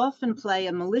creditors often play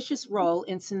a malicious role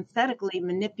in synthetically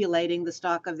manipulating the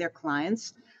stock of their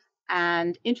clients.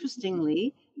 And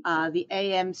interestingly, the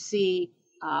AMC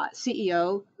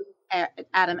CEO,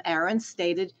 Adam Aron,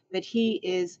 stated that he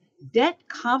is debt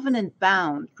covenant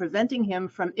bound, preventing him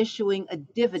from issuing a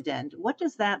dividend. What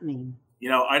does that mean?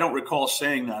 I don't recall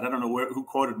saying that. I don't know who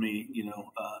quoted me.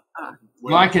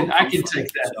 Well, I can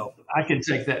take that. So. I can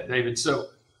take that, David.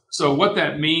 So what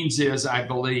that means is, I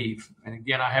believe, and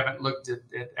again, I haven't looked at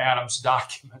Adam's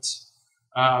documents,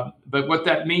 but what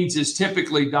that means is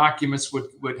typically documents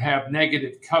would have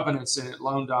negative covenants in it,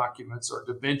 loan documents or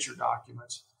debenture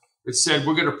documents that said,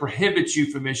 we're going to prohibit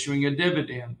you from issuing a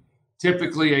dividend.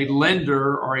 Typically, a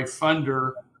lender or a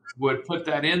funder would put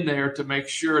that in there to make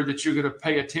sure that you're going to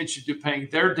pay attention to paying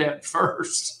their debt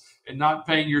first and not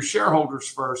paying your shareholders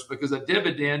first, because a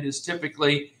dividend is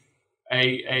typically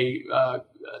a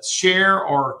share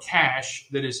or cash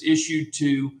that is issued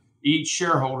to each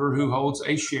shareholder who holds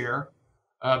a share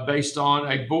based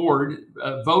on a board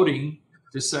voting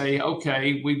to say,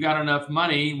 okay, we've got enough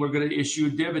money, we're going to issue a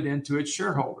dividend to its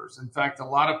shareholders. In fact, a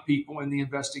lot of people in the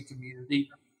investing community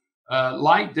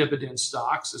like dividend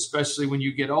stocks, especially when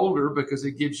you get older, because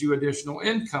it gives you additional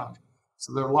income.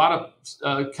 So there are a lot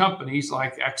of companies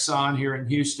like Exxon here in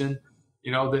Houston,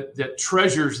 that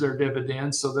treasures their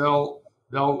dividends. So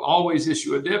they'll always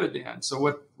issue a dividend. So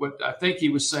what I think he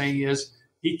was saying is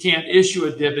he can't issue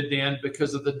a dividend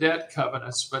because of the debt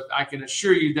covenants, but I can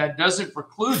assure you that doesn't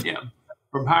preclude him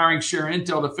from hiring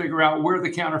ShareIntel to figure out where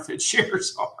the counterfeit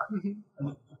shares are.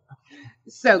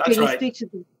 So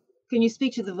can you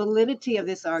speak to the validity of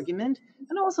this argument,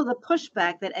 and also the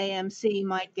pushback that AMC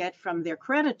might get from their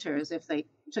creditors if they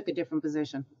took a different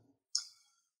position?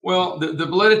 Well, the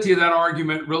validity of that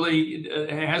argument really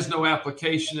has no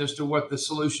application as to what the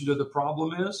solution to the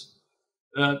problem is.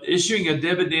 Issuing a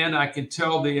dividend, I can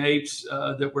tell the apes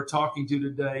that we're talking to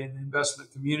today in the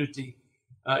investment community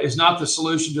is not the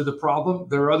solution to the problem.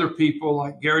 There are other people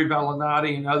like Gary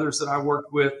Valinati and others that I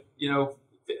worked with,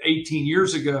 18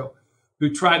 years ago,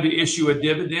 who tried to issue a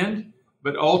dividend,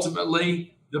 but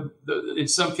ultimately, in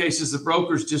some cases, the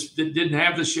brokers just didn't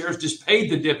have the shares, just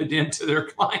paid the dividend to their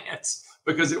clients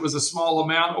because it was a small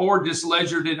amount, or just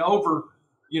ledgered it over,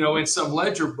 in some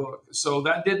ledger book. So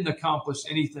that didn't accomplish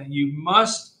anything. You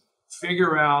must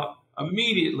figure out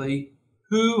immediately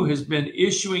who has been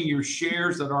issuing your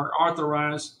shares that aren't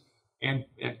authorized, and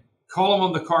call them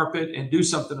on the carpet and do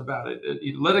something about it.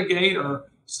 You litigate or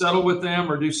settle with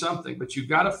them or do something, but you've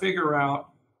got to figure out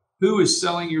who is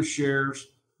selling your shares,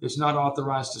 is not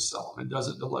authorized to sell them, and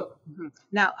doesn't deliver. Mm-hmm.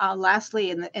 Now,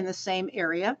 lastly, in the same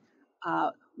area,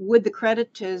 would the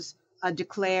creditors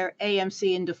declare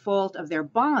AMC in default of their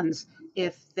bonds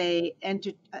if they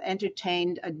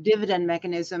entertained a dividend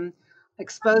mechanism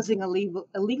exposing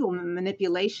illegal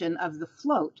manipulation of the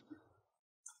float?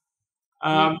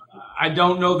 I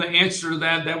don't know the answer to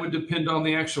that. That would depend on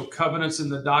the actual covenants in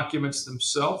the documents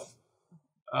themselves.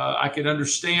 I can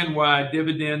understand why a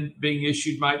dividend being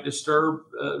issued might disturb.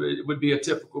 It would be a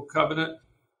typical covenant.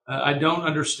 I don't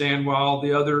understand why all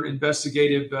the other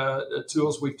investigative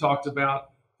tools we've talked about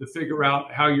to figure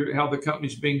out how the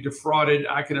company's being defrauded.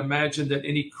 I can imagine that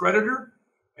any creditor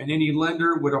and any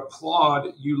lender would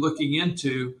applaud you looking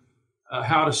into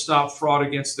how to stop fraud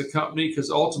against the company, because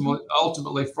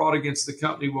ultimately fraud against the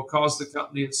company will cause the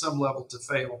company at some level to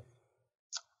fail.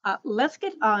 Let's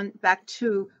get on back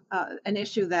to an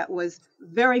issue that was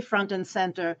very front and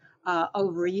center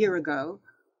over a year ago,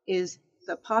 is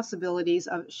the possibilities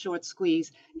of short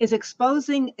squeeze, is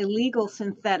exposing illegal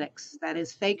synthetics, that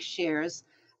is fake shares,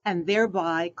 and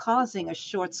thereby causing a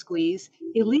short squeeze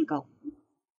illegal.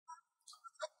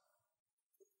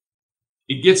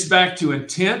 It gets back to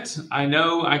intent. I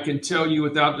know I can tell you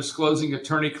without disclosing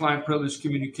attorney-client privilege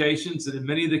communications that in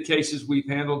many of the cases we've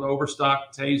handled,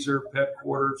 Overstock, Taser, Pet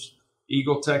Quarters,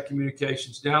 Eagle Tech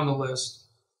Communications, down the list,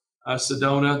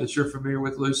 Sedona, that you're familiar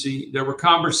with, Lucy, there were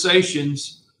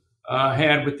conversations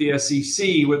had with the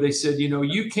SEC where they said,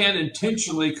 you can't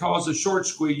intentionally cause a short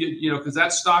squeeze, because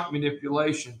that's stock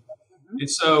manipulation. And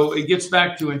so it gets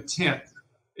back to intent.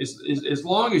 As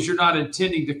long as you're not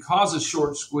intending to cause a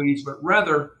short squeeze, but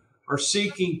rather are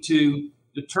seeking to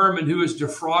determine who has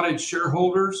defrauded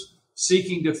shareholders,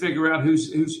 seeking to figure out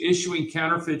who's issuing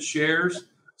counterfeit shares,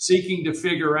 seeking to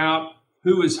figure out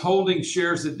who is holding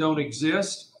shares that don't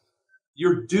exist,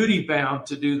 you're duty bound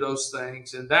to do those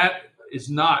things. And that is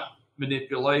not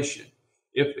manipulation.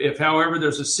 If however,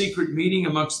 there's a secret meeting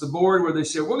amongst the board where they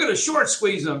say, we're going to short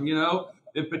squeeze them,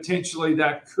 then potentially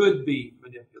that could be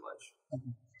manipulation.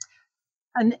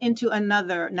 And into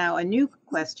another, now a new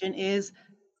question is,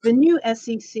 the new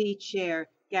SEC Chair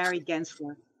Gary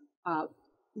Gensler.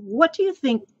 What do you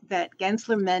think that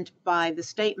Gensler meant by the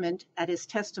statement at his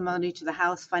testimony to the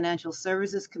House Financial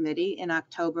Services Committee in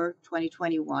October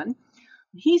 2021?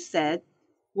 He said,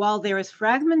 while there is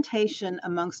fragmentation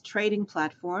amongst trading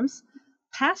platforms,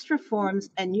 past reforms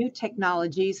and new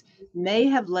technologies may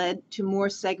have led to more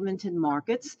segmented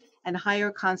markets and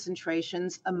higher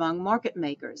concentrations among market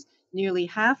makers. Nearly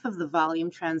half of the volume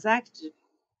transacted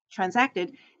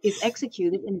is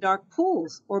executed in dark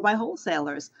pools or by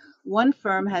wholesalers. One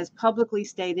firm has publicly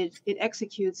stated it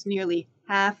executes nearly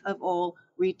half of all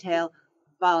retail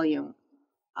volume.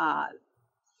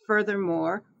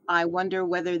 Furthermore, I wonder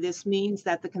whether this means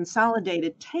that the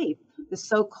consolidated tape, the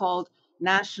so-called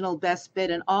national best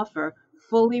bid and offer,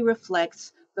 fully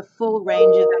reflects the full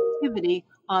range of activity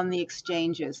on the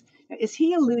exchanges. Is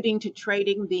he alluding to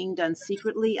trading being done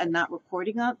secretly and not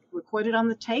recorded on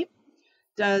the tape?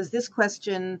 Does this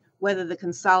question whether the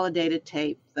consolidated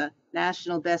tape, the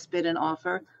national best bid and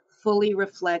offer, fully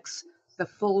reflects the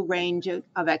full range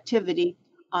of activity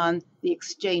on the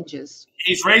exchanges?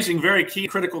 He's raising very key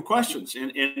critical questions,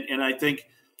 and I think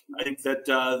that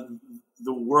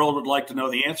the world would like to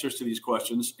know the answers to these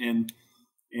questions, and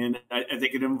I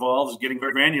think it involves getting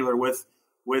very granular with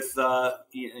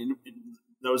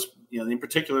those, in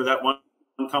particular that one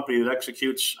company that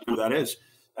executes, who that is,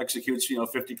 executes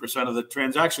 50% of the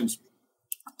transactions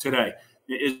today.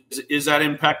 Is that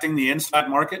impacting the inside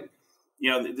market?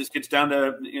 This gets down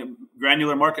to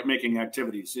granular market making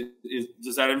activities.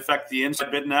 Does that affect the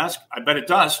inside bid and ask? I bet it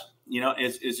does.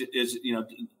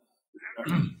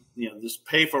 This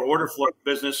pay for order flow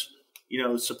business,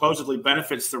 supposedly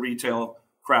benefits the retail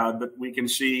crowd, but we can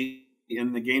see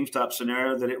in the GameStop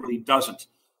scenario that it really doesn't.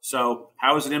 So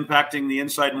how is it impacting the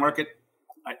inside market?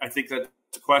 I think that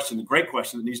a question, a great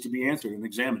question that needs to be answered and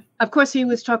examined. Of course, he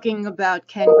was talking about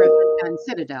Ken Griffin and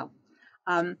Citadel.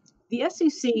 The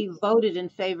SEC voted in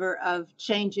favor of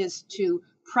changes to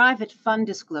private fund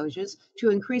disclosures to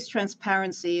increase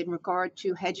transparency in regard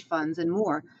to hedge funds and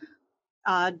more.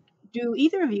 Do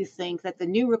either of you think that the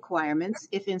new requirements,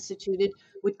 if instituted,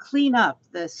 would clean up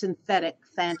the synthetic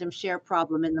phantom share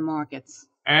problem in the markets?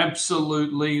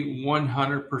 Absolutely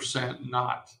 100%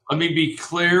 not. Let me be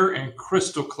clear and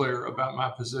crystal clear about my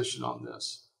position on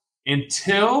this.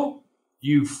 Until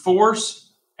you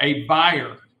force a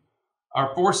buyer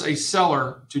or force a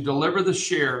seller to deliver the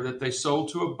share that they sold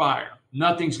to a buyer,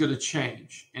 nothing's going to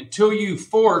change. Until you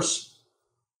force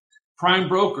prime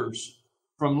brokers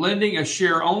from lending a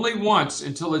share only once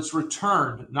until it's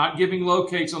returned, not giving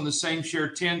locates on the same share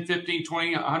 10, 15,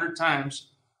 20, 100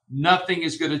 times, nothing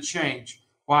is going to change.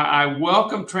 Why I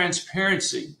welcome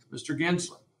transparency, Mr.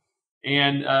 Gensler,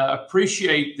 and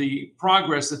appreciate the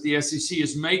progress that the SEC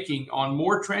is making on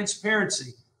more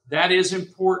transparency. That is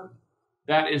important.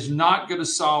 That is not going to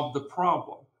solve the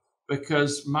problem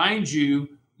because, mind you,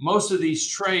 most of these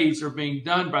trades are being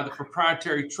done by the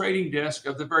proprietary trading desk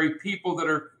of the very people that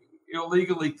are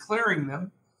illegally clearing them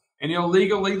and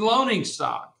illegally loaning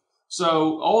stock.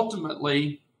 So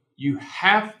ultimately, you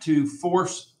have to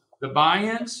force the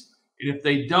buy-ins, and if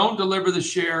they don't deliver the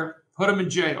share, put them in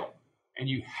jail. And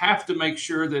you have to make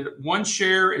sure that one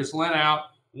share is lent out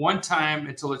one time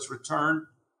until it's returned,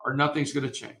 or nothing's going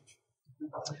to change.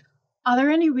 Are there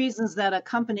any reasons that a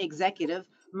company executive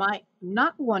might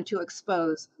not want to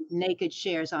expose naked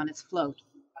shares on its float?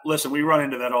 Listen, we run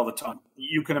into that all the time.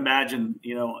 You can imagine,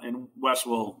 and Wes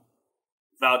will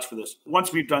vouch for this.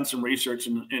 Once we've done some research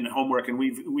and homework, and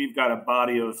we've got a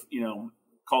body of,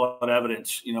 call it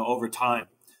evidence, over time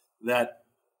that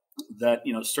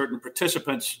certain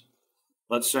participants,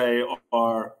 let's say,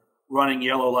 are running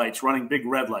yellow lights, running big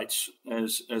red lights,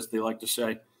 as they like to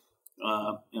say,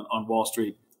 on Wall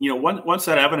Street. Once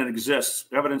that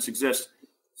evidence exists,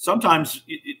 sometimes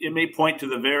it may point to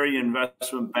the very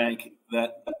investment bank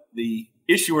that the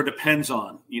issuer depends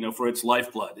on, for its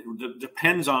lifeblood. It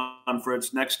depends on for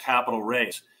its next capital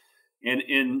raise. And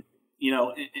in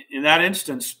that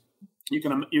instance, you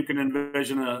can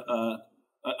envision a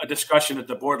discussion at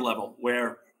the board level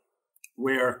where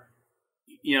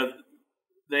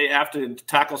they have to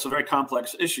tackle some very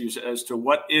complex issues as to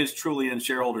what is truly in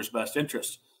shareholders' best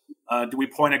interest. Do we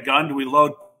point a gun? Do we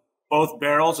load both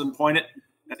barrels and point it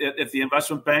at the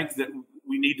investment bank that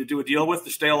we need to do a deal with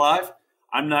to stay alive?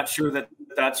 I'm not sure that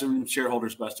that's in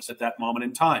shareholders' best interest at that moment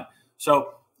in time.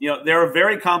 So, there are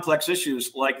very complex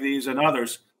issues like these and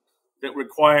others that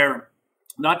require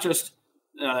not just,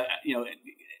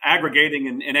 aggregating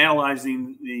and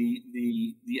analyzing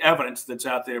the evidence that's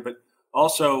out there, but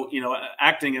also,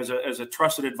 acting as a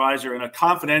trusted advisor in a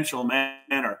confidential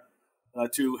manner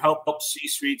to help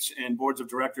C-suites and boards of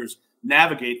directors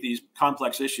navigate these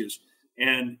complex issues.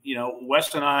 And,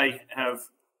 Wes and I have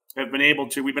been able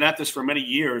to, we've been at this for many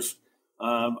years.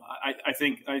 I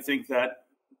think that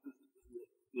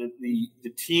the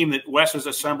team that Wes has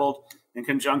assembled in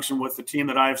conjunction with the team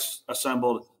that I've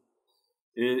assembled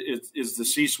is the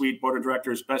C-suite board of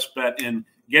directors' best bet in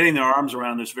getting their arms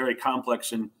around this very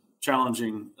complex and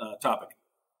challenging topic.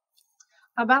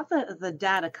 About the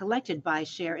data collected by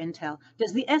ShareIntel,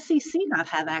 does the SEC not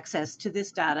have access to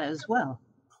this data as well?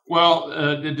 Well,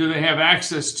 do they have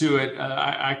access to it?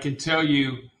 I can tell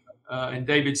you, and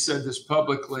David said this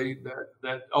publicly,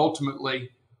 that ultimately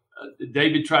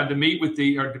David tried to met with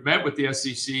the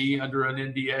SEC under an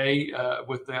NDA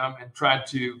with them and tried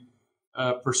to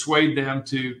persuade them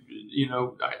to,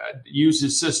 use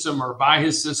his system or buy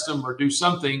his system or do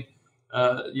something,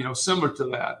 similar to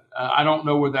that. I don't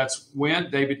know where that's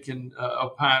went. David can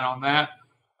opine on that.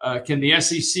 Can the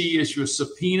SEC issue a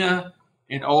subpoena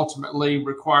and ultimately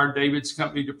require David's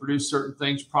company to produce certain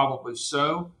things? Probably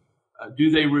so.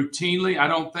 Do they routinely? I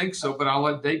don't think so, but I'll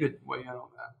let David weigh in on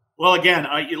that. Well, again,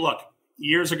 look,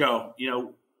 years ago,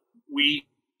 we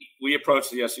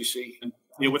approached the SEC and,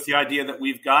 with the idea that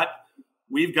we've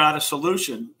got a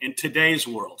solution in today's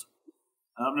world.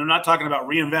 I'm not talking about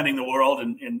reinventing the world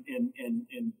and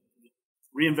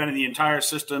reinventing the entire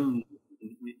system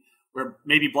where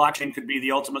maybe blockchain could be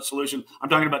the ultimate solution. I'm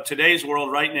talking about today's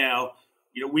world right now.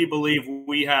 We believe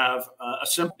we have a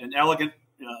simple and elegant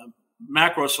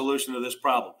macro solution to this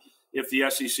problem. If the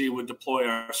SEC would deploy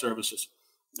our services,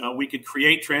 we could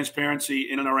create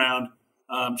transparency in and around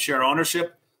share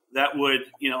ownership that would,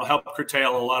 help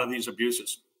curtail a lot of these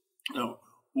abuses.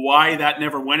 Why that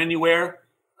never went anywhere?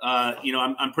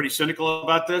 I'm pretty cynical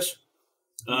about this.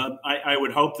 I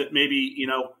would hope that maybe,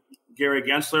 Gary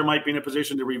Gensler might be in a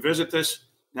position to revisit this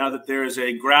now that there is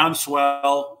a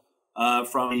groundswell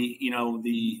from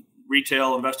the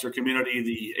retail investor community,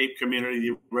 the ape community,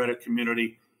 the Reddit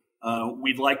community.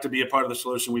 We'd like to be a part of the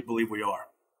solution. We believe we are.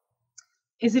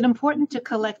 Is it important to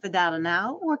collect the data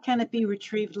now, or can it be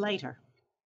retrieved later?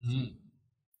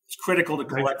 It's critical to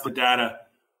collect the data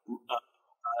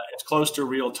as close to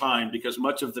real time, because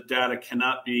much of the data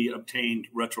cannot be obtained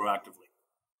retroactively.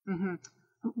 Mm-hmm.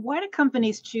 Why do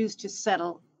companies choose to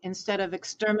settle instead of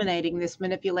exterminating this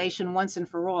manipulation once and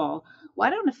for all?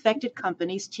 Why don't affected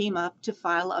companies team up to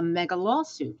file a mega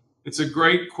lawsuit? It's a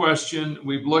great question.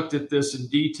 We've looked at this in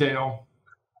detail.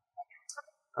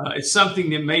 It's something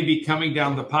that may be coming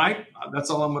down the pipe.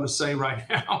 That's all I'm going to say right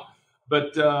now.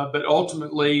 But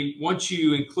ultimately, once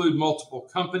you include multiple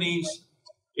companies,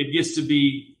 it gets to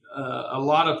be a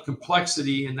lot of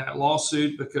complexity in that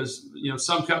lawsuit, because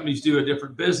some companies do a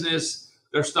different business.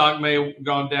 Their stock may have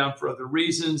gone down for other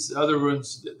reasons. The other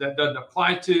ones that doesn't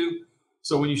apply to.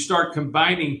 So when you start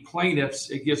combining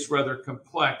plaintiffs, it gets rather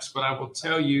complex. But I will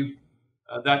tell you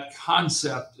that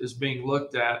concept is being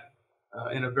looked at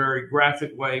in a very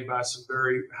graphic way by some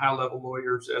very high-level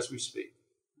lawyers as we speak.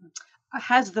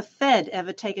 Has the Fed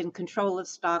ever taken control of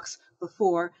stocks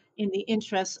before in the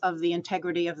interest of the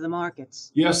integrity of the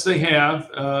markets? Yes, they have.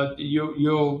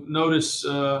 You'll notice,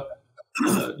 similar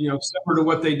to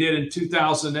what they did in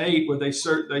 2008, where they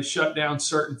shut down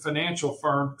certain financial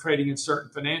firms, trading in certain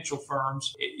financial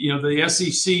firms. The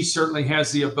SEC certainly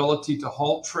has the ability to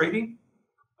halt trading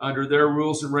under their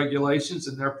rules and regulations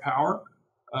and their power.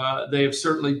 They have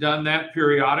certainly done that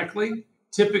periodically,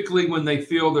 typically when they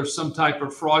feel there's some type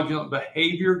of fraudulent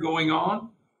behavior going on.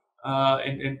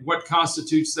 And what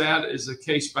constitutes that is a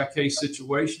case-by-case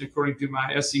situation, according to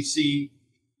my SEC,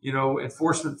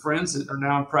 enforcement friends that are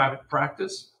now in private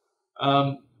practice.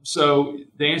 So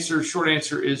the short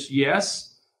answer is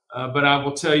yes, but I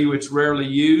will tell you it's rarely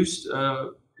used,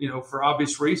 for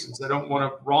obvious reasons. They don't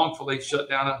want to wrongfully shut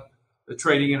down the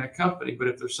trading in a company, but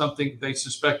if there's something they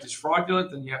suspect is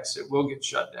fraudulent, then yes, it will get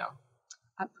shut down.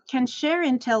 Can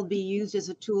ShareIntel be used as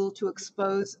a tool to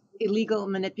expose illegal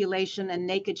manipulation and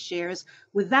naked shares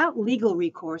without legal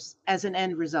recourse as an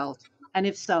end result? And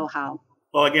if so, how?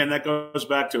 Well, again, that goes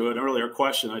back to an earlier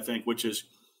question, I think, which is,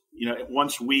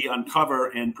 once we uncover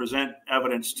and present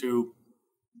evidence to,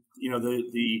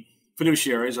 the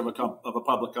fiduciaries of a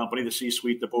public company, the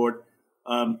C-suite, the board,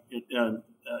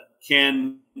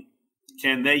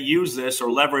 can they use this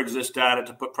or leverage this data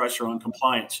to put pressure on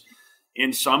compliance?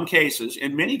 In some cases,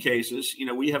 in many cases,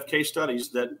 we have case studies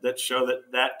that show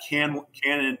that can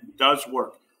and does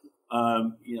work.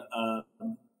 But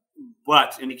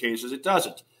in many cases, it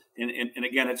doesn't. And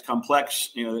again, it's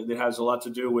complex. It has a lot to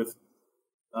do with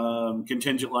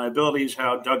contingent liabilities,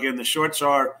 how dug in the shorts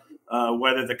are,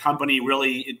 whether the company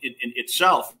really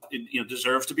itself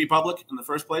deserves to be public in the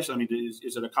first place. I mean,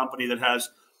 is it a company that has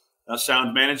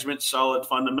sound management, solid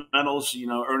fundamentals,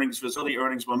 earnings visibility,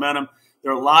 earnings momentum?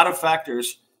 There are a lot of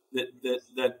factors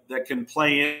that can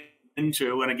play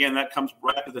into, and again, that comes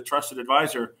back to the trusted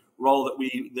advisor role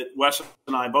that Wes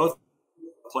and I both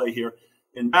play here.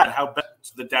 In that, how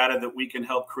best the data that we can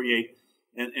help create,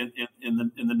 and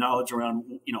the knowledge around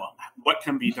what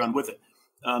can be done with it.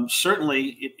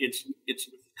 Certainly, it's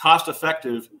cost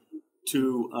effective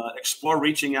to explore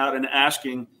reaching out and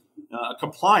asking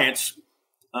compliance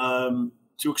to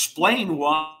explain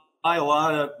why a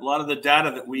lot of the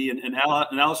data that we and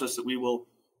analysis that we will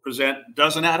present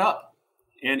doesn't add up,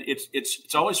 and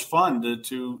it's always fun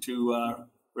to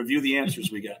review the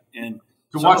answers we get and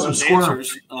to watch them squirm.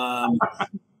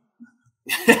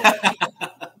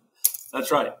 That's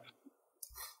right.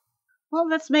 Well,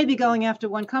 that's maybe going after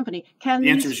one company. Can the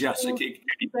answer is yes.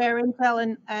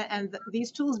 ShareIntel and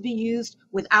these tools be used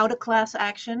without a class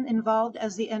action involved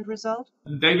as the end result?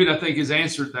 David, I think, has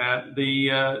answered that.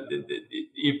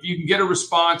 If you can get a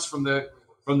response from the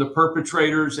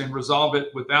perpetrators and resolve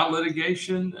it without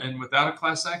litigation and without a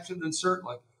class action, then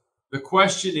certainly. The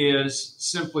question is,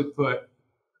 simply put,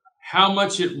 how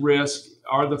much at risk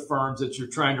are the firms that you're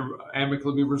trying to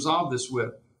amicably resolve this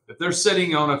with? If they're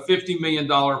sitting on a $50 million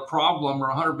problem or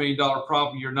a $100 million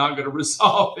problem, you're not going to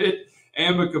resolve it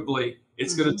amicably.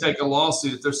 It's going to take a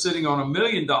lawsuit. If they're sitting on $1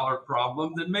 million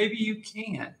problem, then maybe you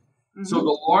can. So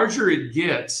the larger it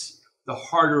gets, the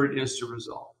harder it is to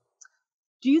resolve.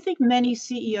 Do you think many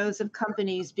CEOs of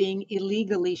companies being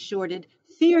illegally shorted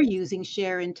fear using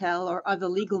ShareIntel or other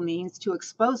legal means to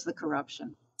expose the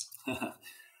corruption?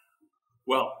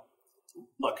 Well,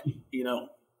 look,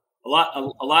 a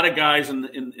lot of guys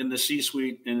in the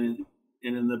C-suite and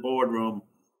in the boardroom,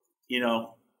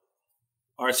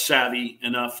 are savvy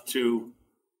enough to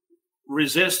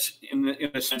resist in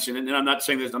a sense, and I'm not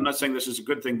saying this is a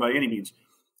good thing by any means,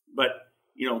 but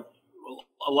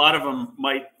a lot of them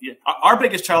might. Our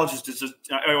biggest challenge is to,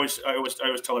 I always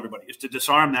tell everybody, is to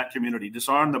disarm that community,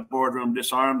 disarm the boardroom,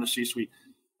 disarm the C-suite,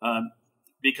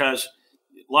 because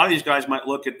a lot of these guys might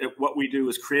look at what we do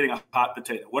as creating a hot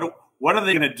potato. What are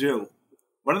they going to do?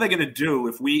 What are they going to do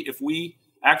if we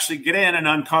actually get in and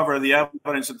uncover the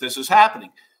evidence that this is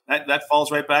happening? That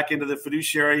falls right back into the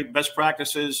fiduciary best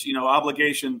practices,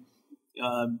 obligation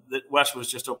that Wes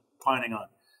was just opining on.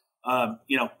 A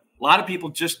lot of people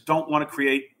just don't want to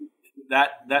create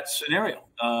that scenario.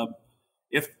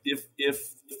 If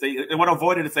they want to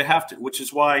avoid it if they have to, which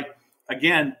is why,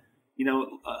 again,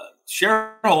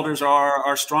 shareholders are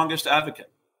our strongest advocate.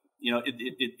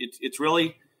 It's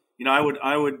really, I would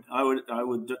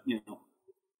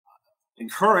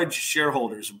encourage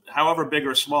shareholders, however big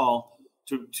or small,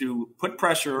 to put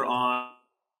pressure on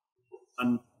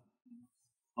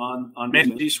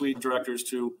C-suite directors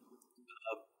to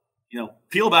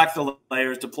peel back the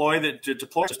layers, deploy the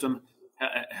system,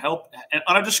 help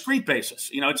on a discrete basis.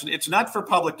 It's not for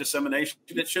public dissemination.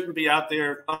 It shouldn't be out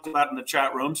there talked about in the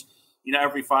chat rooms,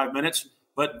 every 5 minutes.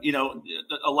 But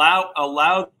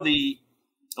allow the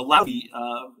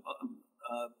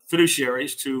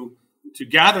fiduciaries to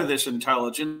gather this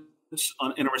intelligence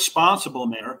in a responsible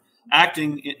manner,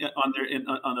 acting in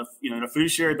a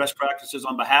fiduciary best practices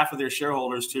on behalf of their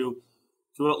shareholders to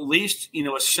at least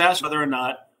assess whether or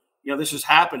not this is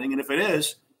happening, and if it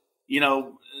is,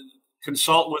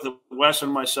 consult with Wes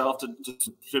and myself to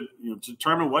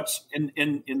determine what's in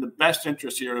the best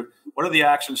interest here. What are the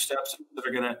action steps that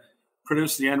are going to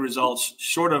produce the end results,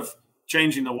 short of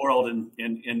changing the world and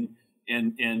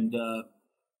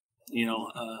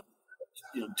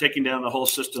taking down the whole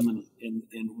system and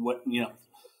what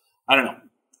I don't know.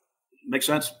 Make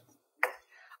sense?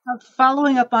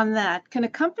 Following up on that, can a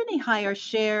company hire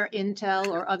ShareIntel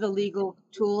or other legal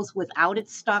tools without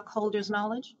its stockholders'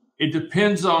 knowledge? It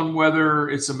depends on whether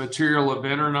it's a material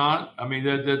event or not. I mean,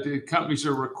 the companies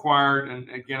are required, and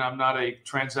again, I'm not a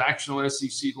transactional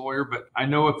SEC lawyer, but I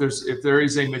know if there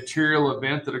is a material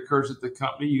event that occurs at the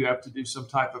company, you have to do some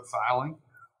type of filing.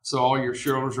 So all your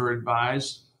shareholders are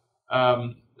advised.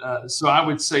 So I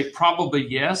would say probably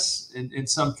yes in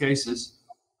some cases.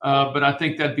 But I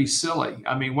think that'd be silly.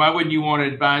 I mean, why wouldn't you want to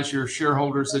advise your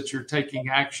shareholders that you're taking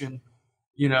action,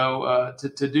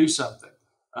 to do something,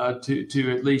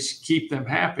 to at least keep them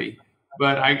happy?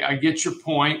 But I get your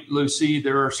point, Lucy.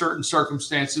 There are certain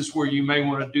circumstances where you may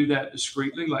want to do that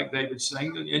discreetly, like David's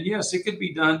saying. And yes, it could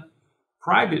be done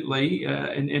privately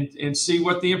and see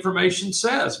what the information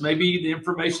says. Maybe the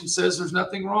information says there's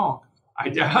nothing wrong. I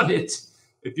doubt it.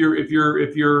 If your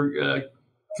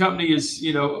company is,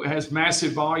 has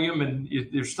massive volume and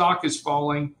your stock is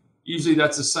falling, usually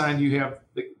that's a sign you have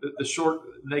the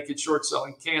naked short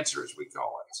selling cancer, as we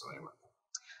call it. So anyway.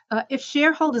 If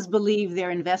shareholders believe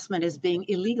their investment is being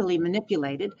illegally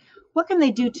manipulated, what can they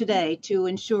do today to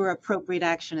ensure appropriate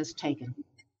action is taken?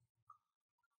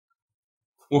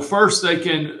 Well, first they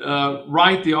can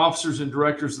write the officers and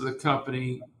directors of the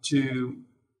company to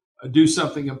do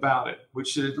something about it, which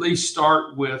should at least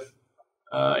start with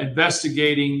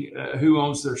investigating who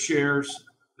owns their shares.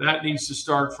 That needs to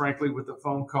start, frankly, with a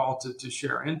phone call to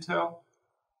ShareIntel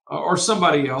or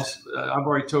somebody else. I've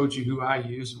already told you who I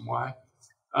use and why.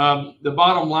 The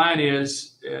bottom line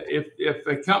is if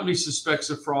a company suspects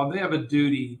a fraud, they have a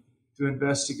duty to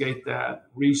investigate that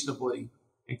reasonably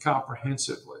and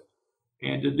comprehensively.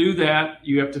 And to do that,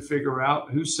 you have to figure out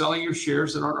who's selling your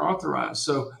shares that aren't authorized.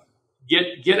 So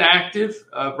get active,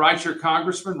 write your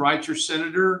congressman, write your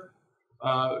senator,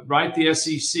 write the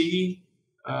SEC,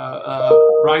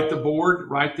 write the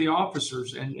board, write the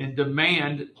officers, and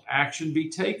demand action be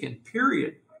taken,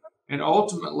 period. And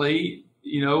ultimately,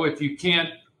 if you can't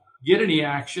get any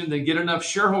action, then get enough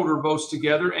shareholder votes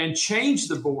together and change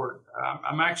the board.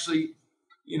 I'm actually,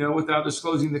 without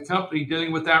disclosing the company,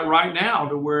 dealing with that right now,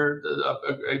 to where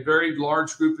a very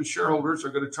large group of shareholders are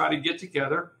going to try to get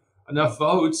together enough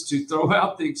votes to throw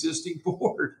out the existing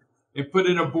board and put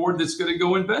in a board that's going to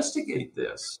go investigate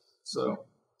this. So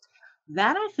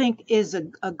that, I think, is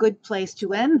a good place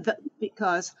to end,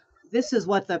 because this is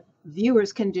what the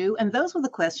viewers can do. And those were the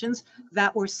questions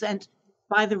that were sent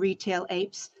by the Retail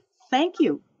Apes. Thank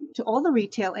you to all the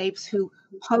Retail Apes who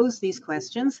posed these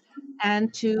questions,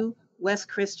 and to Wes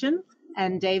Christian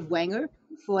and Dave Wenger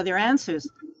for their answers.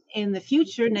 In the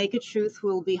future, Naked Truth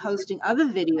will be hosting other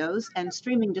videos and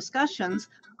streaming discussions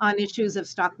on issues of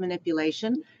stock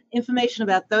manipulation. Information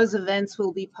about those events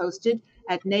will be posted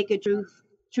at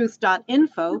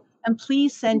nakedtruth.info, and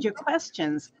please send your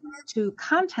questions to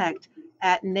contact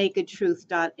at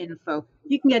nakedtruth.info.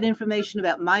 You can get information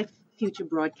about my future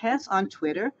broadcasts on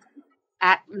Twitter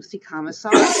at Lucy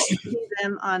Komisar. See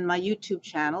them on my YouTube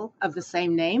channel of the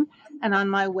same name and on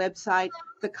my website,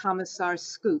 The Komisar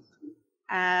Scoop.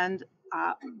 And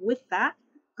with that,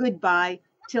 goodbye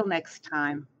till next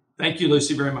time. Thank you,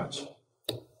 Lucy, very much.